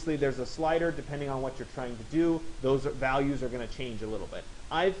 Obviously, there's a slider depending on what you're trying to do. Those values are going to change a little bit.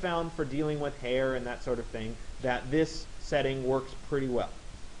 I've found for dealing with hair and that sort of thing that this setting works pretty well.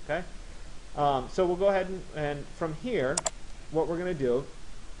 Okay? So we'll go ahead and from here, what we're going to do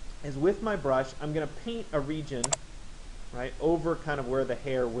is with my brush, I'm going to paint a region right over kind of where the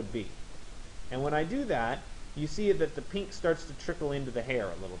hair would be. And when I do that, you see that the pink starts to trickle into the hair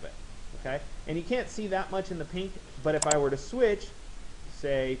a little bit. Okay? And you can't see that much in the pink, but if I were to switch,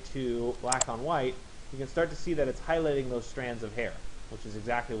 say, to black on white, you can start to see that it's highlighting those strands of hair, which is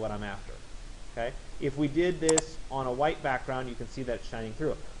exactly what I'm after. Okay? If we did this on a white background, you can see that it's shining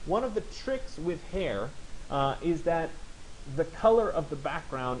through. One of the tricks with hair is that the color of the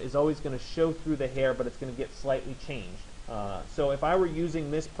background is always going to show through the hair, but it's going to get slightly changed. So if I were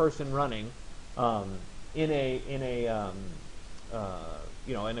using this person running in a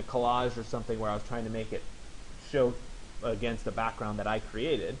collage or something where I was trying to make it show against the background that I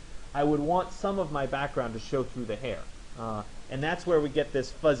created, I would want some of my background to show through the hair. And that's where we get this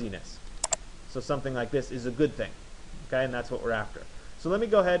fuzziness. So something like this is a good thing. Okay, and that's what we're after. So let me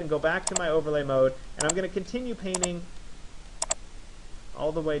go ahead and go back to my overlay mode, and I'm going to continue painting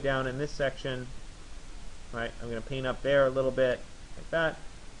all the way down in this section. Right, I'm going to paint up there a little bit, like that.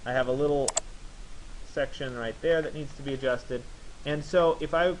 I have a little section right there that needs to be adjusted. And so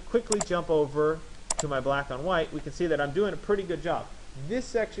if I quickly jump over to my black on white, we can see that I'm doing a pretty good job. This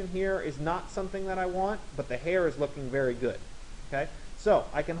section here is not something that I want, but the hair is looking very good. Okay, so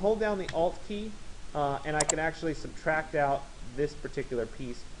I can hold down the Alt key, and I can actually subtract out this particular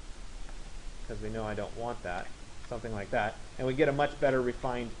piece, because we know I don't want that, something like that, and we get a much better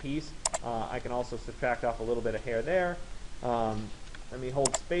refined piece. I can also subtract off a little bit of hair there. Let me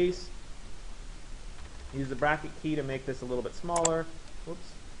hold space, use the bracket key to make this a little bit smaller.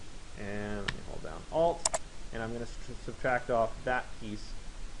 Whoops. And let me hold down Alt, and I'm going to subtract off that piece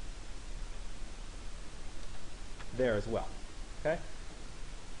there as well. Okay.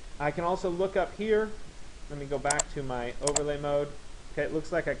 I can also look up here. Let me go back to my overlay mode. Okay, it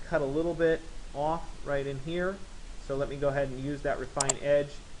looks like I cut a little bit off right in here. So let me go ahead and use that refine edge,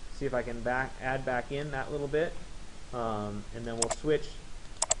 see if I can add back in that little bit. And then we'll switch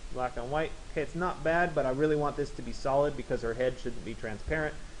black on white. Okay, it's not bad, but I really want this to be solid because her head shouldn't be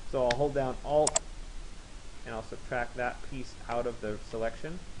transparent. So I'll hold down Alt, and I'll subtract that piece out of the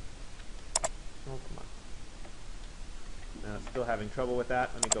selection. Oh, come on. Still having trouble with that.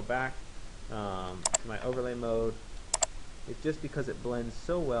 Let me go back to my overlay mode. It's just because it blends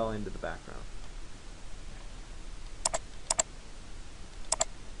so well into the background.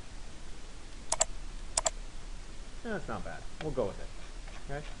 No, it's not bad. We'll go with it.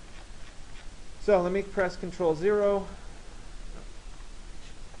 Okay. So let me press Control 0.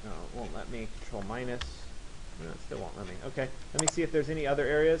 No, it won't let me. Control minus. No, it still won't let me. Okay. Let me see if there's any other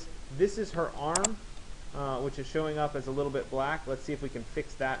areas. This is her arm, which is showing up as a little bit black. Let's see if we can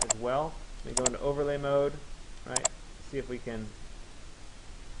fix that as well. Let me go into overlay mode. Right. See if we can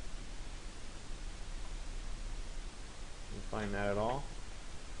find that at all.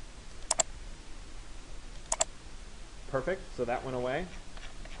 Perfect. So that went away.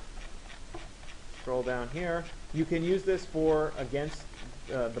 Scroll down here. You can use this for against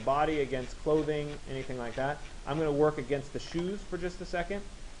the body, against clothing, anything like that. I'm going to work against the shoes for just a second.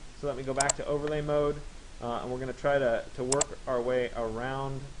 So let me go back to overlay mode, and we're going to try to work our way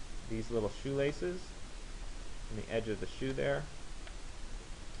around these little shoelaces and the edge of the shoe there.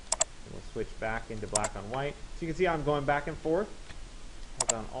 And we'll switch back into black on white. So you can see I'm going back and forth. Hold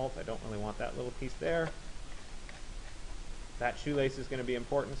down Alt. I don't really want that little piece there. That shoelace is going to be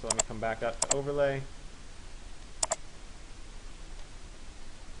important, so let me come back up to overlay.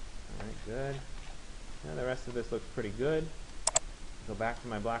 Alright, good. Now the rest of this looks pretty good. Go back to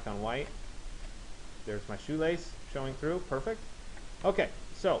my black on white. There's my shoelace showing through. Perfect. Okay,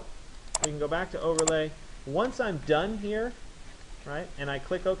 so we can go back to overlay. Once I'm done here, right, and I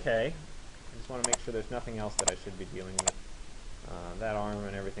click OK, I just want to make sure there's nothing else that I should be dealing with. That arm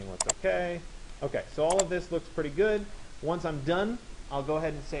and everything looks okay. Okay, so all of this looks pretty good. Once I'm done, I'll go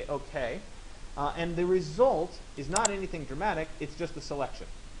ahead and say OK. And the result is not anything dramatic, it's just a selection.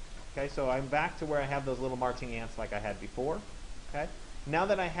 Okay, so I'm back to where I have those little marching ants like I had before. Okay, now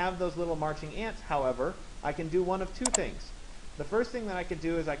that I have those little marching ants, however, I can do one of two things. The first thing that I could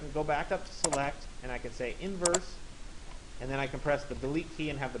do is I can go back up to select, and I can say inverse, and then I can press the delete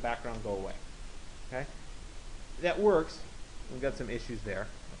key and have the background go away. Okay, that works. We've got some issues there.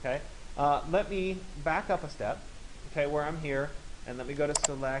 Okay, let me back up a step. Okay, where I'm here, and let me go to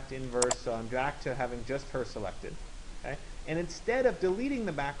select inverse, so I'm back to having just her selected. Okay, and instead of deleting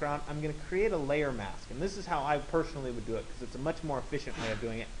the background, I'm going to create a layer mask, and this is how I personally would do it because it's a much more efficient way of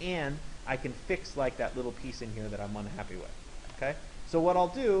doing it, and I can fix like that little piece in here that I'm unhappy with. Okay, so what I'll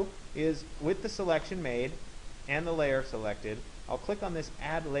do is with the selection made and the layer selected, I'll click on this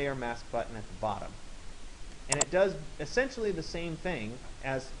Add Layer Mask button at the bottom, and it does essentially the same thing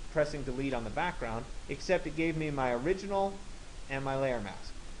as pressing delete on the background, except it gave me my original and my layer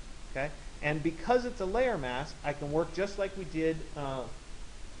mask. Okay, and because it's a layer mask, I can work just like we did.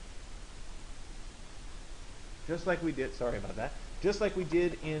 Sorry about that. Just like we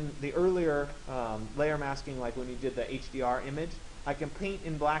did in the earlier layer masking, like when you did the HDR image. I can paint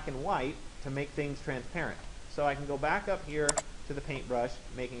in black and white, to make things transparent. So I can go back up here to the paintbrush,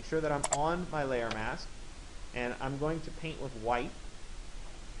 making sure that I'm on my layer mask, and I'm going to paint with white.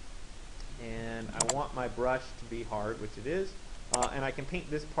 And I want my brush to be hard, which it is, and I can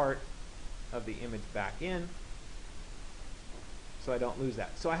paint this part of the image back in so I don't lose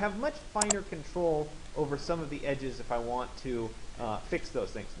that. So I have much finer control over some of the edges if I want to fix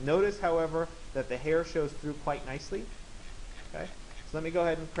those things. Notice, however, that the hair shows through quite nicely. Okay, so let me go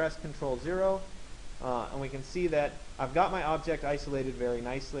ahead and press Control 0, and we can see that I've got my object isolated very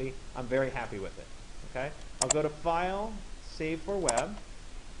nicely. I'm very happy with it. Okay, I'll go to File, Save for Web,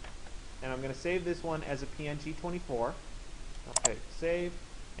 and I'm going to save this one as a PNG 24. I'll click Save,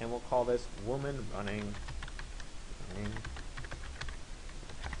 and we'll call this Woman Running.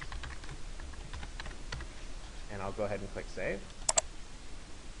 And I'll go ahead and click Save.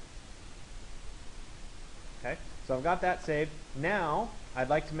 Okay, so I've got that saved. Now, I'd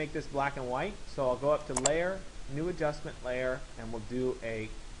like to make this black and white, so I'll go up to Layer, New Adjustment Layer, and we'll do a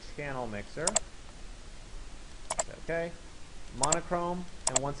Channel Mixer. Okay, Monochrome,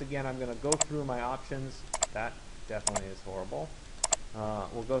 and once again, I'm going to go through my options. That definitely is horrible.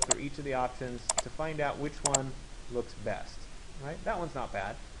 We'll go through each of the options to find out which one looks best. Right, that one's not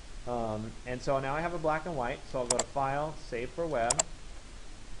bad. And so now I have a black and white, so I'll go to File, Save for Web,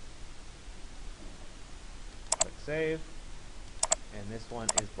 click Save, and this one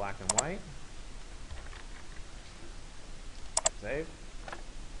is black and white. Click Save.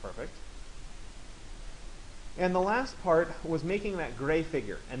 Perfect. And the last part was making that gray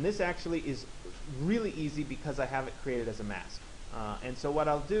figure, and this actually is really easy because I have it created as a mask. And so what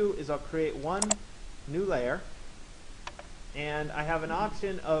I'll do is I'll create one new layer, and I have an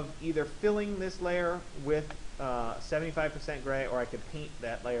option of either filling this layer with 75% gray, or I could paint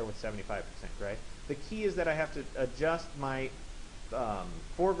that layer with 75% gray. The key is that I have to adjust my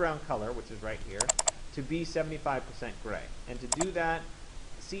foreground color, which is right here, to be 75% gray. And to do that,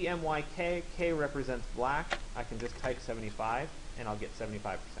 CMYK, K represents black. I can just type 75, and I'll get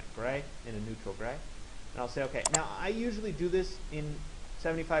 75% gray in a neutral gray. And I'll say, okay, now I usually do this in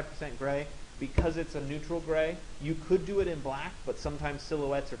 75% gray because it's a neutral gray. You could do it in black, but sometimes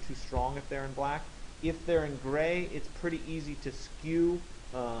silhouettes are too strong if they're in black. If they're in gray, it's pretty easy to skew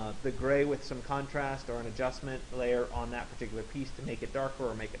the gray with some contrast or an adjustment layer on that particular piece to make it darker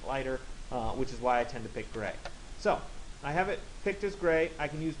or make it lighter, which is why I tend to pick gray. So I have it picked as gray. I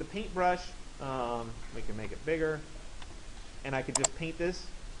can use the paintbrush. We can make it bigger, and I could just paint this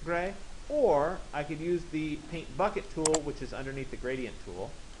gray, or I could use the paint bucket tool, which is underneath the gradient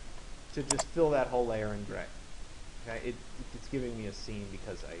tool, to just fill that whole layer in gray. Okay, it's giving me a scene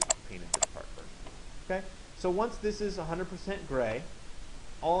because I painted this part first. Okay, so once this is 100% gray,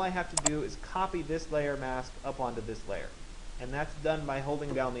 all I have to do is copy this layer mask up onto this layer, and that's done by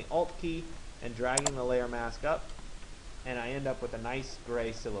holding down the Alt key and dragging the layer mask up, and I end up with a nice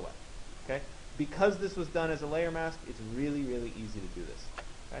gray silhouette. Okay, because this was done as a layer mask, it's really, really easy to do this.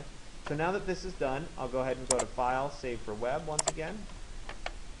 Okay, so now that this is done, I'll go ahead and go to File, Save for Web once again.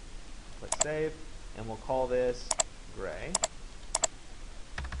 Click Save, and we'll call this gray,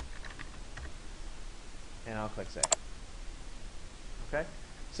 and I'll click Save. Okay,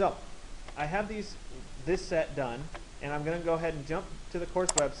 so I have this set done, and I'm going to go ahead and jump to the course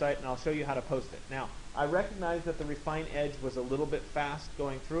website, and I'll show you how to post it. Now, I recognize that the Refine Edge was a little bit fast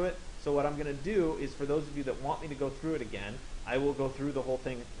going through it, so what I'm going to do is, for those of you that want me to go through it again, I will go through the whole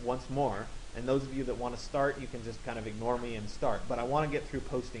thing once more, and those of you that want to start, you can just kind of ignore me and start, but I want to get through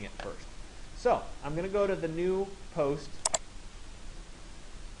posting it first. So I'm going to go to the new post,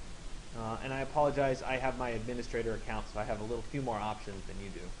 and I apologize, I have my administrator account, so I have a few more options than you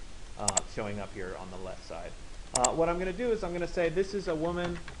do showing up here on the left side. What I'm going to do is I'm going to say this is a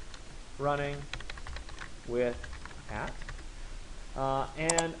woman running with a hat,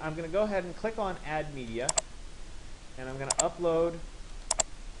 and I'm going to go ahead and click on Add Media, and I'm going to upload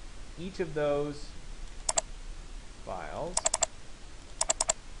each of those files.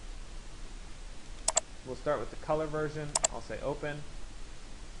 We'll start with the color version. I'll say Open.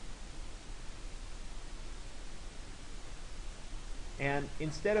 And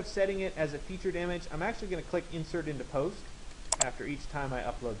instead of setting it as a featured image, I'm actually going to click Insert into Post after each time I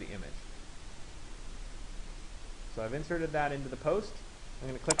upload the image. So I've inserted that into the post. I'm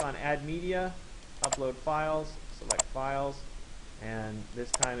going to click on Add Media, Upload Files, select Files, and this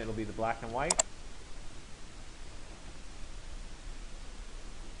time it'll be the black and white.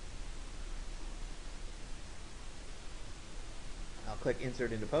 I'll click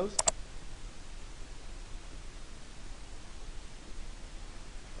Insert into Post.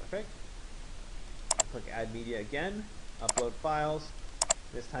 Perfect. Click Add Media again, Upload Files,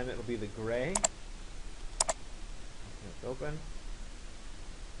 This time it will be the gray. Let's open.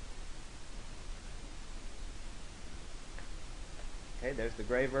 Okay, there's the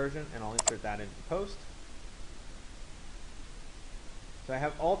gray version, and I'll insert that into post. So I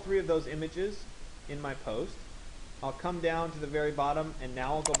have all three of those images in my post. I'll come down to the very bottom, and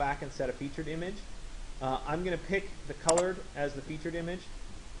now I'll go back and set a featured image. I'm going to pick the colored as the featured image,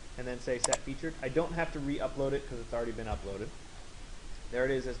 and then say set featured. I don't have to re-upload it because it's already been uploaded. There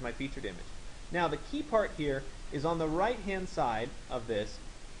it is as my featured image. Now the key part here is on the right-hand side of this.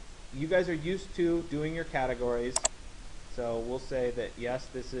 You guys are used to doing your categories. So we'll say that, yes,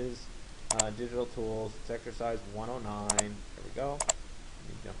 this is digital tools. It's exercise 109. There we go. Let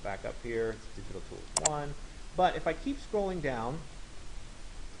me jump back up here. It's digital tools 1. But if I keep scrolling down,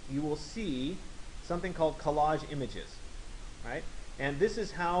 you will see something called collage images, right? And this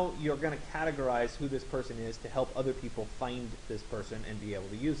is how you're going to categorize who this person is to help other people find this person and be able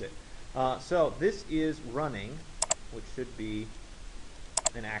to use it. So this is running, which should be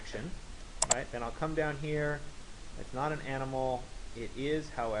an action, right? Then I'll come down here. It's not an animal. It is,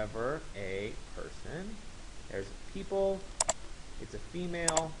 however, a person. There's people. It's a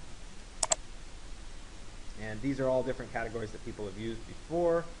female. And these are all different categories that people have used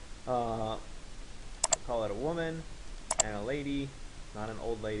before. I'll call it a woman and a lady, not an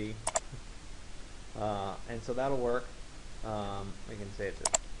old lady. And so that'll work. We can say it's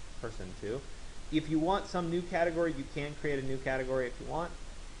a person too. If you want some new category, you can create a new category if you want.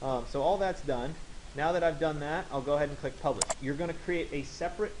 So all that's done. Now that I've done that, I'll go ahead and click publish. You're going to create a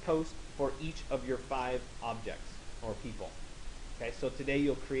separate post for each of your 5 objects or people. Okay, so today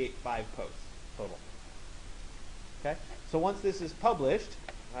you'll create 5 posts total. Okay, so once this is published,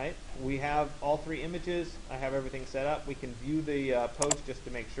 right, we have all 3 images. I have everything set up. We can view the post just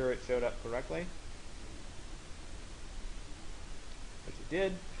to make sure it showed up correctly, which it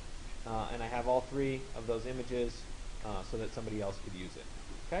did. And I have all 3 of those images so that somebody else could use it.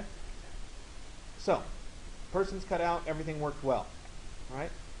 Okay. So, person's cut out, everything worked well. All right.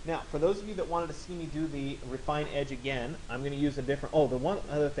 Now, for those of you that wanted to see me do the refine edge again, I'm going to use a different. Oh, the one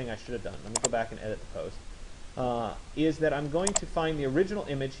other thing I should have done. Let me go back and edit the post. Is that I'm going to find the original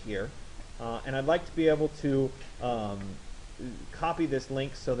image here, and I'd like to be able to copy this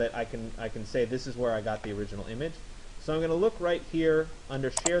link so that I can say this is where I got the original image. So I'm going to look right here under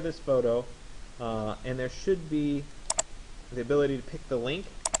Share This Photo, and there should be the ability to pick the link.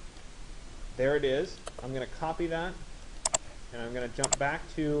 There it is. I'm going to copy that, and I'm going to jump back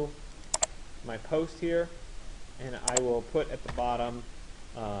to my post here, and I will put at the bottom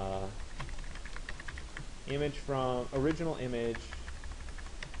image from original image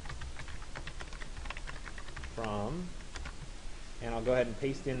from, and I'll go ahead and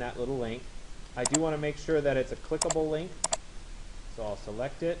paste in that little link. I do want to make sure that it's a clickable link, so I'll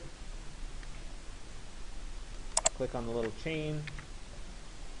select it, click on the little chain,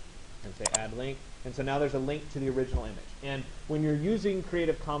 and say add link. And so now there's a link to the original image. And when you're using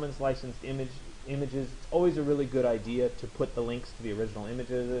Creative Commons licensed images, it's always a really good idea to put the links to the original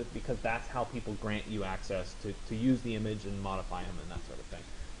images, because that's how people grant you access to use the image and modify them and that sort of thing.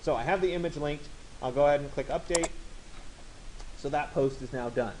 So I have the image linked. I'll go ahead and click update. So that post is now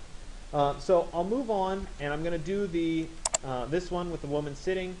done. So I'll move on, and I'm going to do the this one with the woman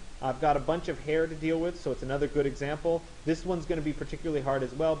sitting. I've got a bunch of hair to deal with, so it's another good example. This one's going to be particularly hard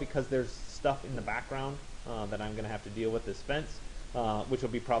as well because there's stuff in the background that I'm going to have to deal with, this fence, which will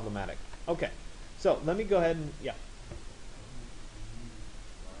be problematic. Okay, so let me go ahead and, yeah.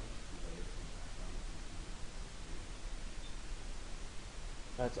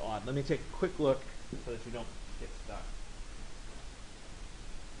 That's odd. Let me take a quick look so that you don't get stuck.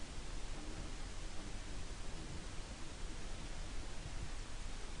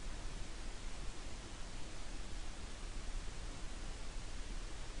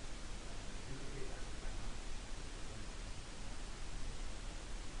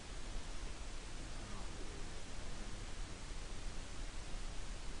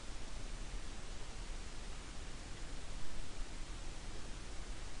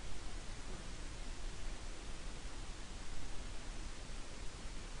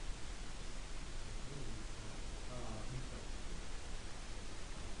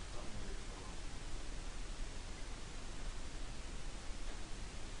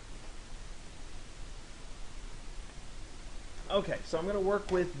 Okay, so I'm going to work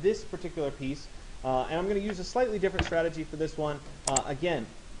with this particular piece, and I'm going to use a slightly different strategy for this one. Again,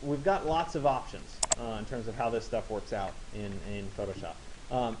 we've got lots of options in terms of how this stuff works out in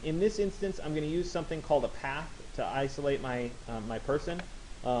Photoshop. In this instance, I'm going to use something called a path to isolate my my person.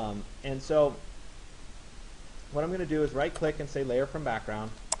 And so what I'm going to do is right click and say layer from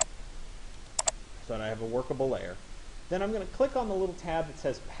background so that I have a workable layer. Then I'm going to click on the little tab that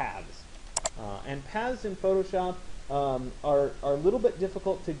says paths. And paths in Photoshop are a little bit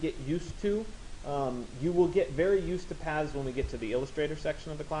difficult to get used to. You will get very used to paths when we get to the Illustrator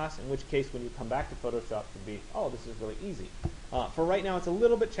section of the class, in which case when you come back to Photoshop it will be, oh, this is really easy. For right now it's a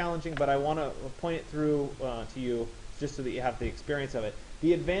little bit challenging, but I want to point it through to you just so that you have the experience of it.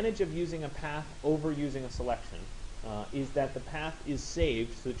 The advantage of using a path over using a selection is that the path is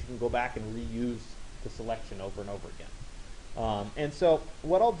saved so that you can go back and reuse the selection over and over again. And so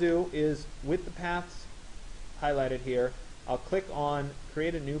what I'll do is, with the paths highlighted here, I'll click on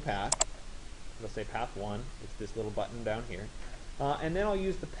create a new path. Let's say path 1. It's this little button down here. And then I'll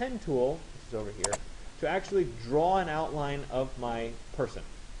use the pen tool, which is over here, to actually draw an outline of my person.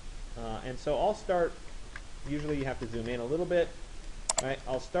 And so I'll start, usually you have to zoom in a little bit. Right?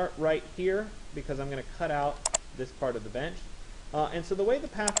 I'll start right here because I'm going to cut out this part of the bench. And so the way the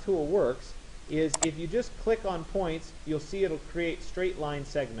path tool works is if you just click on points, you'll see it'll create straight line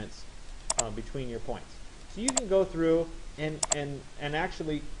segments between your points. So you can go through and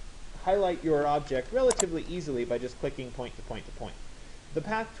actually highlight your object relatively easily by just clicking point to point to point. The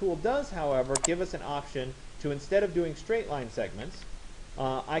path tool does, however, give us an option to, instead of doing straight line segments,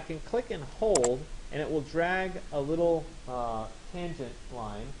 I can click and hold and it will drag a little tangent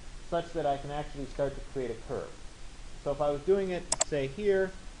line such that I can actually start to create a curve. So if I was doing it, say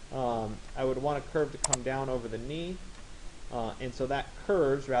here, I would want a curve to come down over the knee, and so that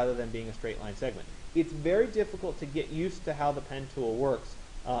curves rather than being a straight line segment. It's very difficult to get used to how the pen tool works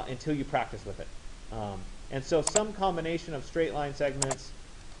until you practice with it. And so some combination of straight line segments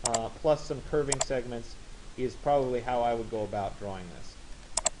plus some curving segments is probably how I would go about drawing this.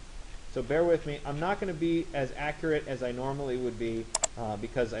 So bear with me. I'm not going to be as accurate as I normally would be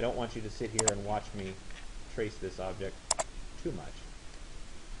because I don't want you to sit here and watch me trace this object too much.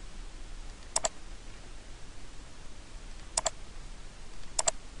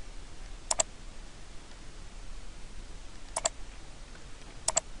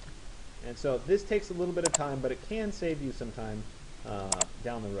 And so this takes a little bit of time, but it can save you some time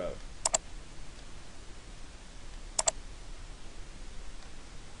down the road.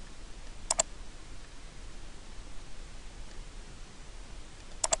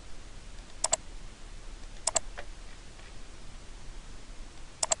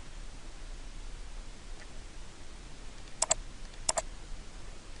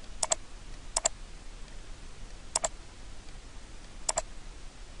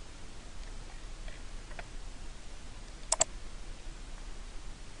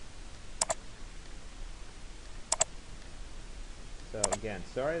 So again,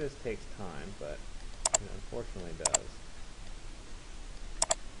 sorry this takes time, but it unfortunately does.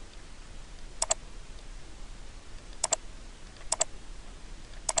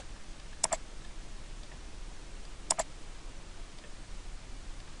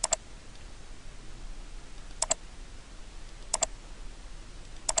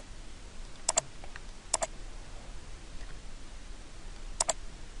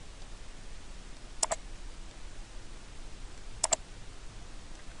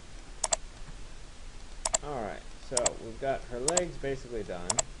 So we've got her legs basically done.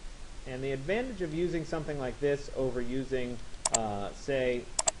 And the advantage of using something like this over using, say,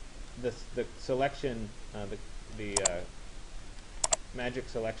 the selection, the magic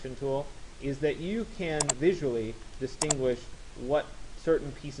selection tool, is that you can visually distinguish what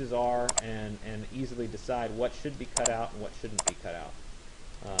certain pieces are and easily decide what should be cut out and what shouldn't be cut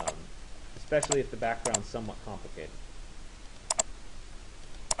out, especially if the background's somewhat complicated.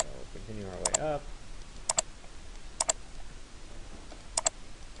 So we'll continue our way up.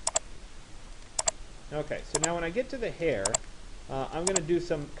 Okay, so now when I get to the hair, I'm going to do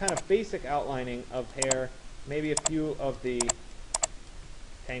some kind of basic outlining of hair, maybe a few of the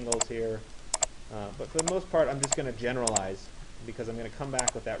tangles here, but for the most part I'm just going to generalize because I'm going to come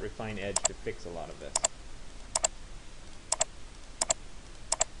back with that refined edge to fix a lot of this.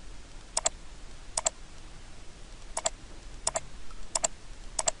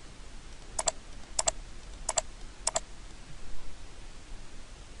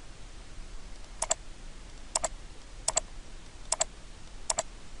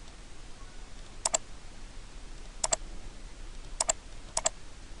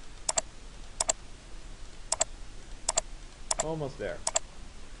 Almost there.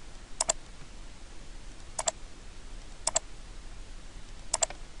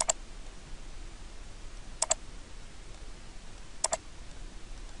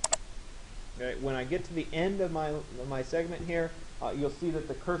 Okay, when I get to the end of my segment here, you'll see that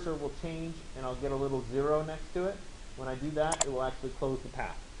the cursor will change and I'll get a little 0 next to it. When I do that, it will actually close the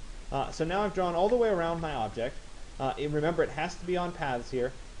path. So now I've drawn all the way around my object. And remember, it has to be on paths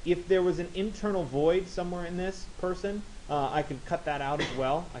here. If there was an internal void somewhere in this person, I could cut that out as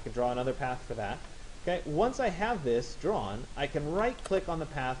well. I could draw another path for that. Okay. Once I have this drawn, I can right-click on the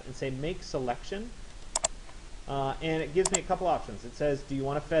path and say Make Selection. And it gives me a couple options. It says, do you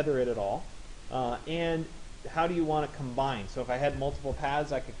want to feather it at all? And how do you want to combine? So if I had multiple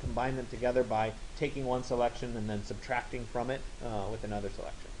paths, I could combine them together by taking one selection and then subtracting from it with another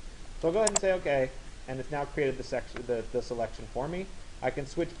selection. So I'll go ahead and say OK, and it's now created the selection for me. I can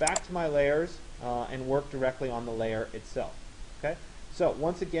switch back to my layers and work directly on the layer itself. Okay. So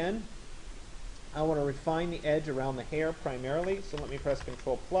once again, I want to refine the edge around the hair primarily. So let me press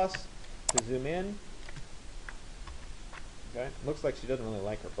Control+ to zoom in. Okay. Looks like she doesn't really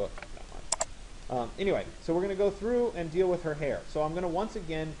like her book that much. Anyway, so we're going to go through and deal with her hair. So I'm going to once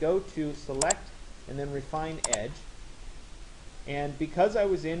again go to Select and then Refine Edge. And because I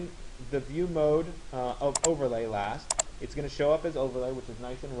was in the view mode of overlay last, it's going to show up as overlay, which is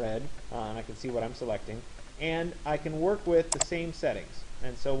nice and red, and I can see what I'm selecting. And I can work with the same settings.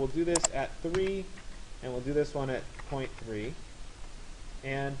 And so we'll do this at 3, and we'll do this one at 0.3.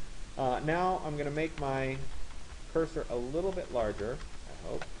 And now I'm going to make my cursor a little bit larger, I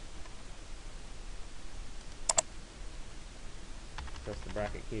hope. Press the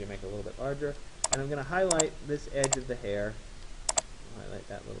bracket key to make it a little bit larger. And I'm going to highlight this edge of the hair. Highlight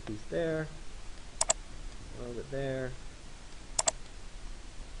that little piece there, a little bit there,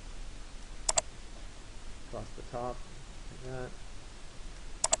 across the top, like that,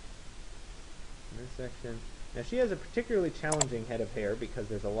 in this section. Now she has a particularly challenging head of hair because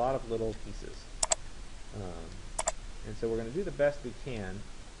there's a lot of little pieces. And so we're going to do the best we can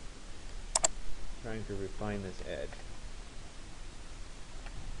trying to refine this edge.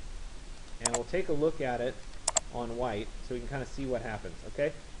 And we'll take a look at it on white so we can kind of see what happens.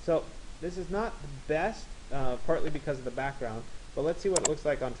 Okay, so this is not the best, partly because of the background, but let's see what it looks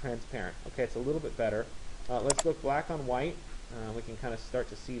like on transparent. Okay, it's a little bit better. Let's look black on white. We can kind of start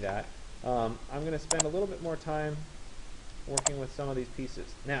to see that. I'm going to spend a little bit more time working with some of these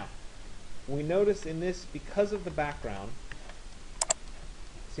pieces. Now, we notice in this, because of the background,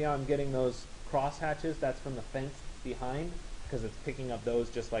 see how I'm getting those cross hatches? That's from the fence behind, because it's picking up those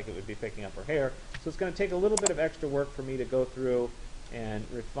just like it would be picking up her hair. So it's going to take a little bit of extra work for me to go through and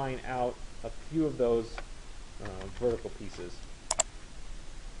refine out a few of those vertical pieces.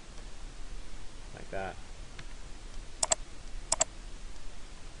 Like that.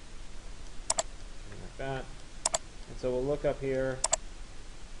 And like that. And so we'll look up here.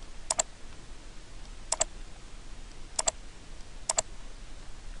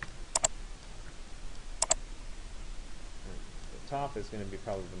 Top is going to be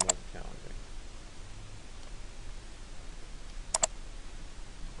probably the most challenging.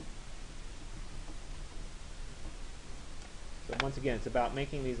 So once again, it's about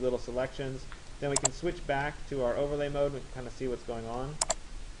making these little selections. Then we can switch back to our overlay mode. We can kind of see what's going on.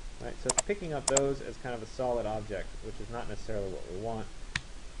 Right, so it's picking up those as kind of a solid object, which is not necessarily what we want.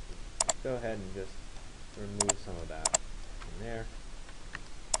 Let's go ahead and just remove some of that from there.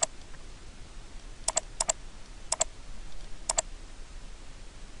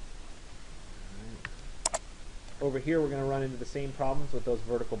 Over here, we're going to run into the same problems with those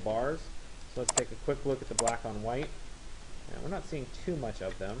vertical bars. So let's take a quick look at the black on white. And we're not seeing too much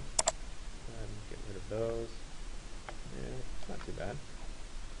of them. Go ahead and get rid of those. Yeah, it's not too bad.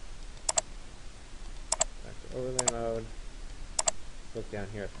 Back to overlay mode. Look down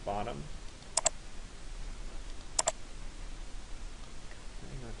here at the bottom.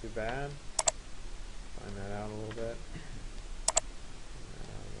 Okay, not too bad. Find that out a little bit.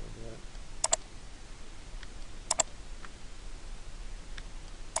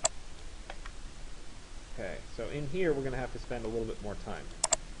 Okay, so in here we're going to have to spend a little bit more time.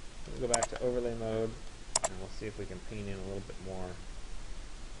 We'll go back to overlay mode, and we'll see if we can paint in a little bit more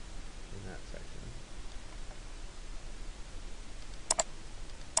in that section.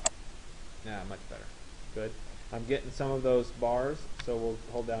 Yeah, much better. Good. I'm getting some of those bars, so we'll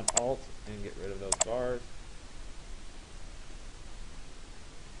hold down Alt and get rid of those bars.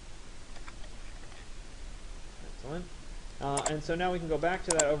 Excellent. And so now we can go back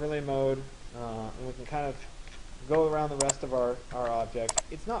to that overlay mode, and we can kind of go around the rest of our object.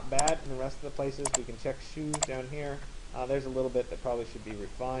 It's not bad in the rest of the places. We can check shoes down here. There's a little bit that probably should be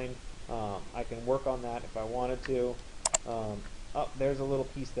refined. I can work on that if I wanted to. Oh, there's a little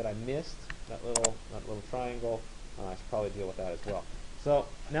piece that I missed, that little triangle. I should probably deal with that as well. So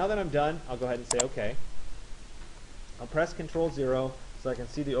now that I'm done, I'll go ahead and say OK. I'll press Control 0 so I can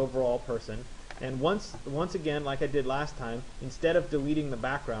see the overall person. And once again, like I did last time, instead of deleting the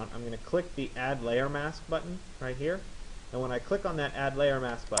background, I'm going to click the Add Layer Mask button right here. And when I click on that Add Layer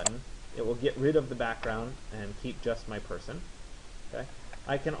Mask button, it will get rid of the background and keep just my person. Okay.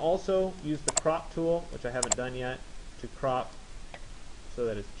 I can also use the Crop tool, which I haven't done yet, to crop so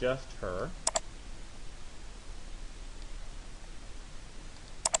that it's just her.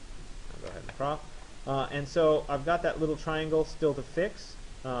 I'll go ahead and crop. And so I've got that little triangle still to fix,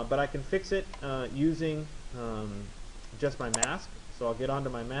 but I can fix it using just my mask. So I'll get onto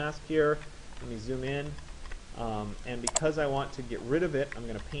my mask here. Let me zoom in. And because I want to get rid of it, I'm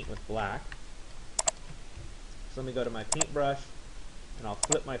going to paint with black. So let me go to my paintbrush, and I'll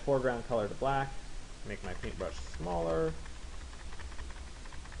flip my foreground color to black, make my paintbrush smaller,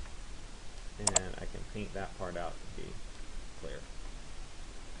 and I can paint that part out to be clear.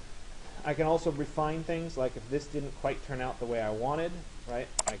 I can also refine things, like if this didn't quite turn out the way I wanted, right,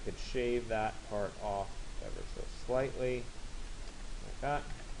 I could shave that part off ever so slightly, like that.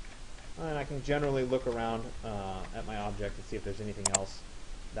 And I can generally look around at my object and see if there's anything else.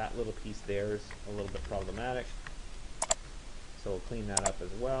 That little piece there is a little bit problematic, so we'll clean that up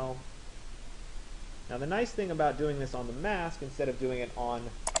as well. Now the nice thing about doing this on the mask instead of doing it on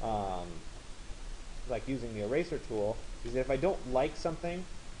like using the eraser tool is that if I don't like something,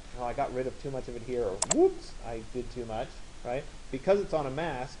 oh, I got rid of too much of it here, or whoops, I did too much, right? Because it's on a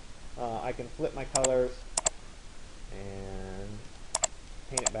mask, I can flip my colors and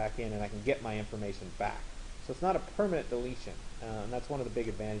paint it back in, and I can get my information back. So it's not a permanent deletion, and that's one of the big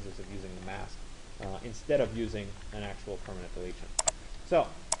advantages of using the mask instead of using an actual permanent deletion. So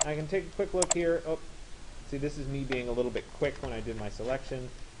I can take a quick look here. Oh, see, this is me being a little bit quick when I did my selection,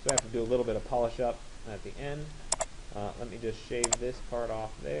 so I have to do a little bit of polish up at the end. Let me just shave this part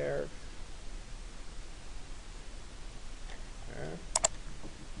off there. There.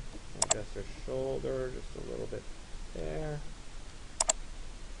 Adjust her shoulder just a little bit there.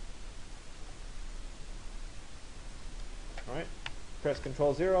 Alright, press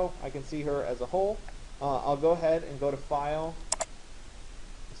Control 0. I can see her as a whole. I'll go ahead and go to File,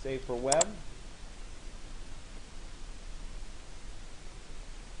 Save for Web.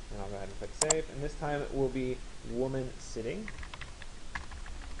 And I'll go ahead and click Save. And this time it will be woman sitting.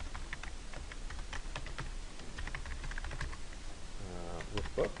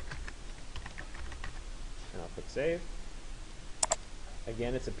 With book. And I'll click Save.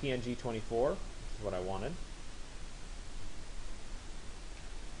 Again, it's a PNG 24. This is what I wanted.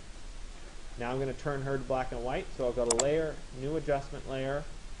 Now I'm going to turn her to black and white, so I'll go to Layer, New Adjustment Layer,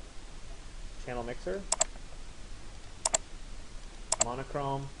 Channel Mixer,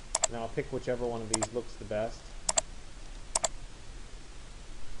 Monochrome, and I'll pick whichever one of these looks the best.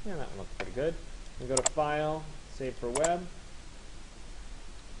 Yeah, that one looks pretty good. And go to File, Save for Web.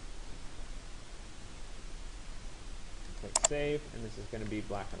 Click Save, and this is going to be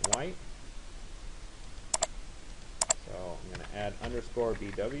black and white. So I'm going to add underscore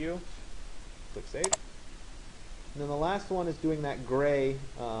BW. Click Save. And then the last one is doing that gray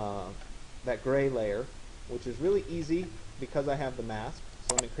layer, which is really easy because I have the mask.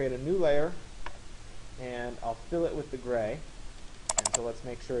 So let me create a new layer, and I'll fill it with the gray. And so let's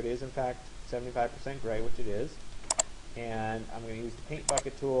make sure it is in fact 75% gray, which it is. And I'm going to use the paint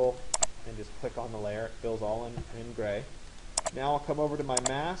bucket tool and just click on the layer. It fills all in gray. Now I'll come over to my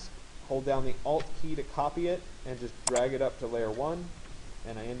mask, hold down the Alt key to copy it, and just drag it up to layer 1.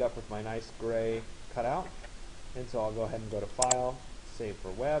 And I end up with my nice gray cutout. And so I'll go ahead and go to File, Save for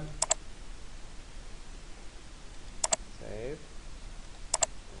Web, Save, and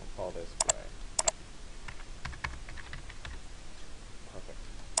we'll call this gray. Perfect.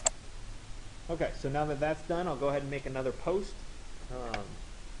 Okay, so now that that's done, I'll go ahead and make another post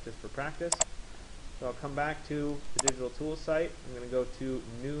just for practice. So I'll come back to the digital tools site. I'm going to go to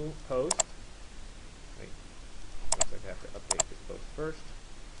New Post. Wait, looks like I have to update this post first.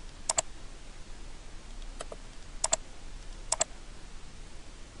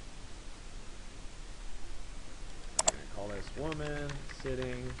 I'm going to call this woman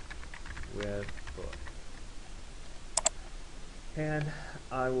sitting with book. And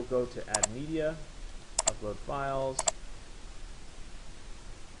I will go to Add Media, Upload Files.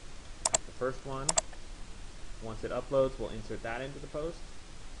 That's the first one. Once it uploads, we'll insert that into the post.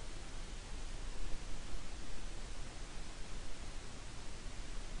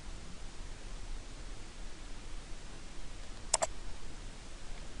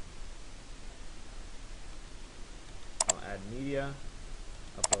 I'll add media,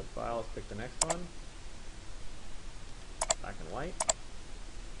 upload files, pick the next one, black and white,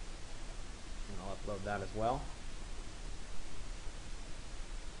 and I'll upload that as well.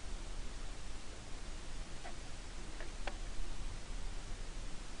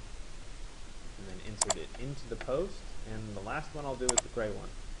 into the post, and the last one I'll do is the gray one.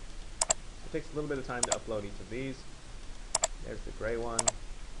 It takes a little bit of time to upload each of these. There's the gray one.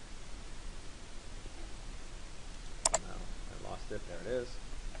 No, I lost it. There it is.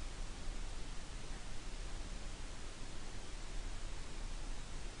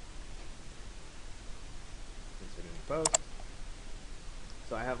 Insert in the post.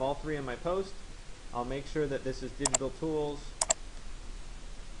 So I have all three in my post. I'll make sure that this is Digital Tools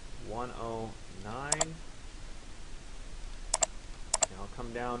 109. And I'll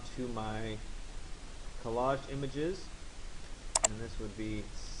come down to my collaged images, and this would be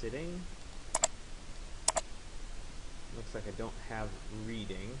sitting. Looks like I don't have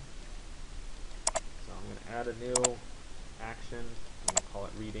reading, so I'm going to add a new action. I'm going to call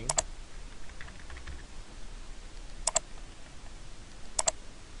it reading.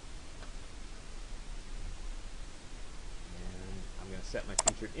 And I'm going to set my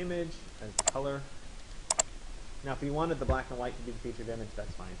featured image as the color. Now if you wanted the black and white to be the featured image,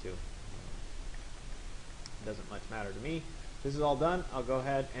 that's fine too. It doesn't much matter to me. This is all done. I'll go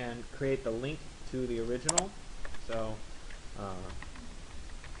ahead and create the link to the original. So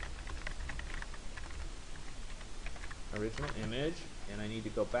original image, and I need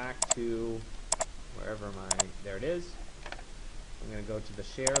to go back to wherever there it is. I'm going to go to the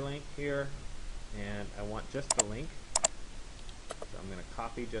share link here, and I want just the link. So I'm going to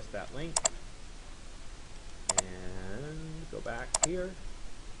copy just that link and go back here,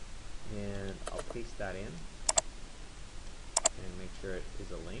 and I'll paste that in and make sure it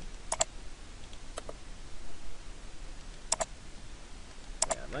is a link.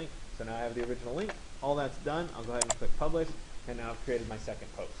 Add link. So now I have the original link. All that's done. I'll go ahead and click publish, and now I've created my second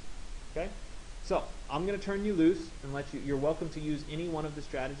post. Okay? So I'm going to turn you loose and let you're welcome to use any one of the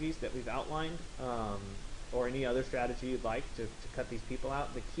strategies that we've outlined, or any other strategy you'd like to cut these people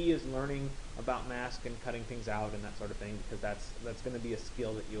out. The key is learning about mask and cutting things out and that sort of thing, because that's going to be a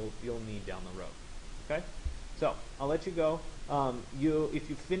skill that you'll need down the road. Okay? So I'll let you go. If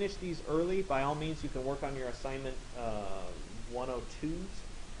you finish these early, by all means, you can work on your assignment 102s.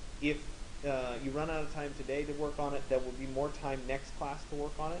 If you run out of time today to work on it, there will be more time next class to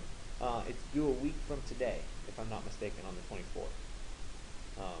work on it. It's due a week from today, if I'm not mistaken, on the 24th.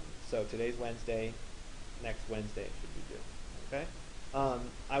 So today's Wednesday. Next Wednesday it should be due. Okay.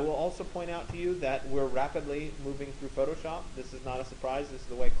 I will also point out to you that we're rapidly moving through Photoshop. This is not a surprise. This is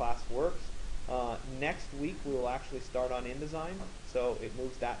the way class works. Next week we will actually start on InDesign, so it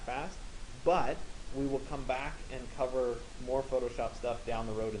moves that fast. But we will come back and cover more Photoshop stuff down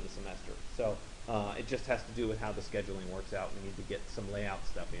the road in the semester. So it just has to do with how the scheduling works out. We need to get some layout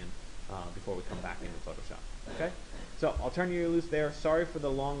stuff in before we come back into Photoshop. Okay? So I'll turn you loose there. Sorry for the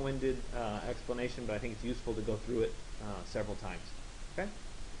long-winded explanation, but I think it's useful to go through it several times. Okay?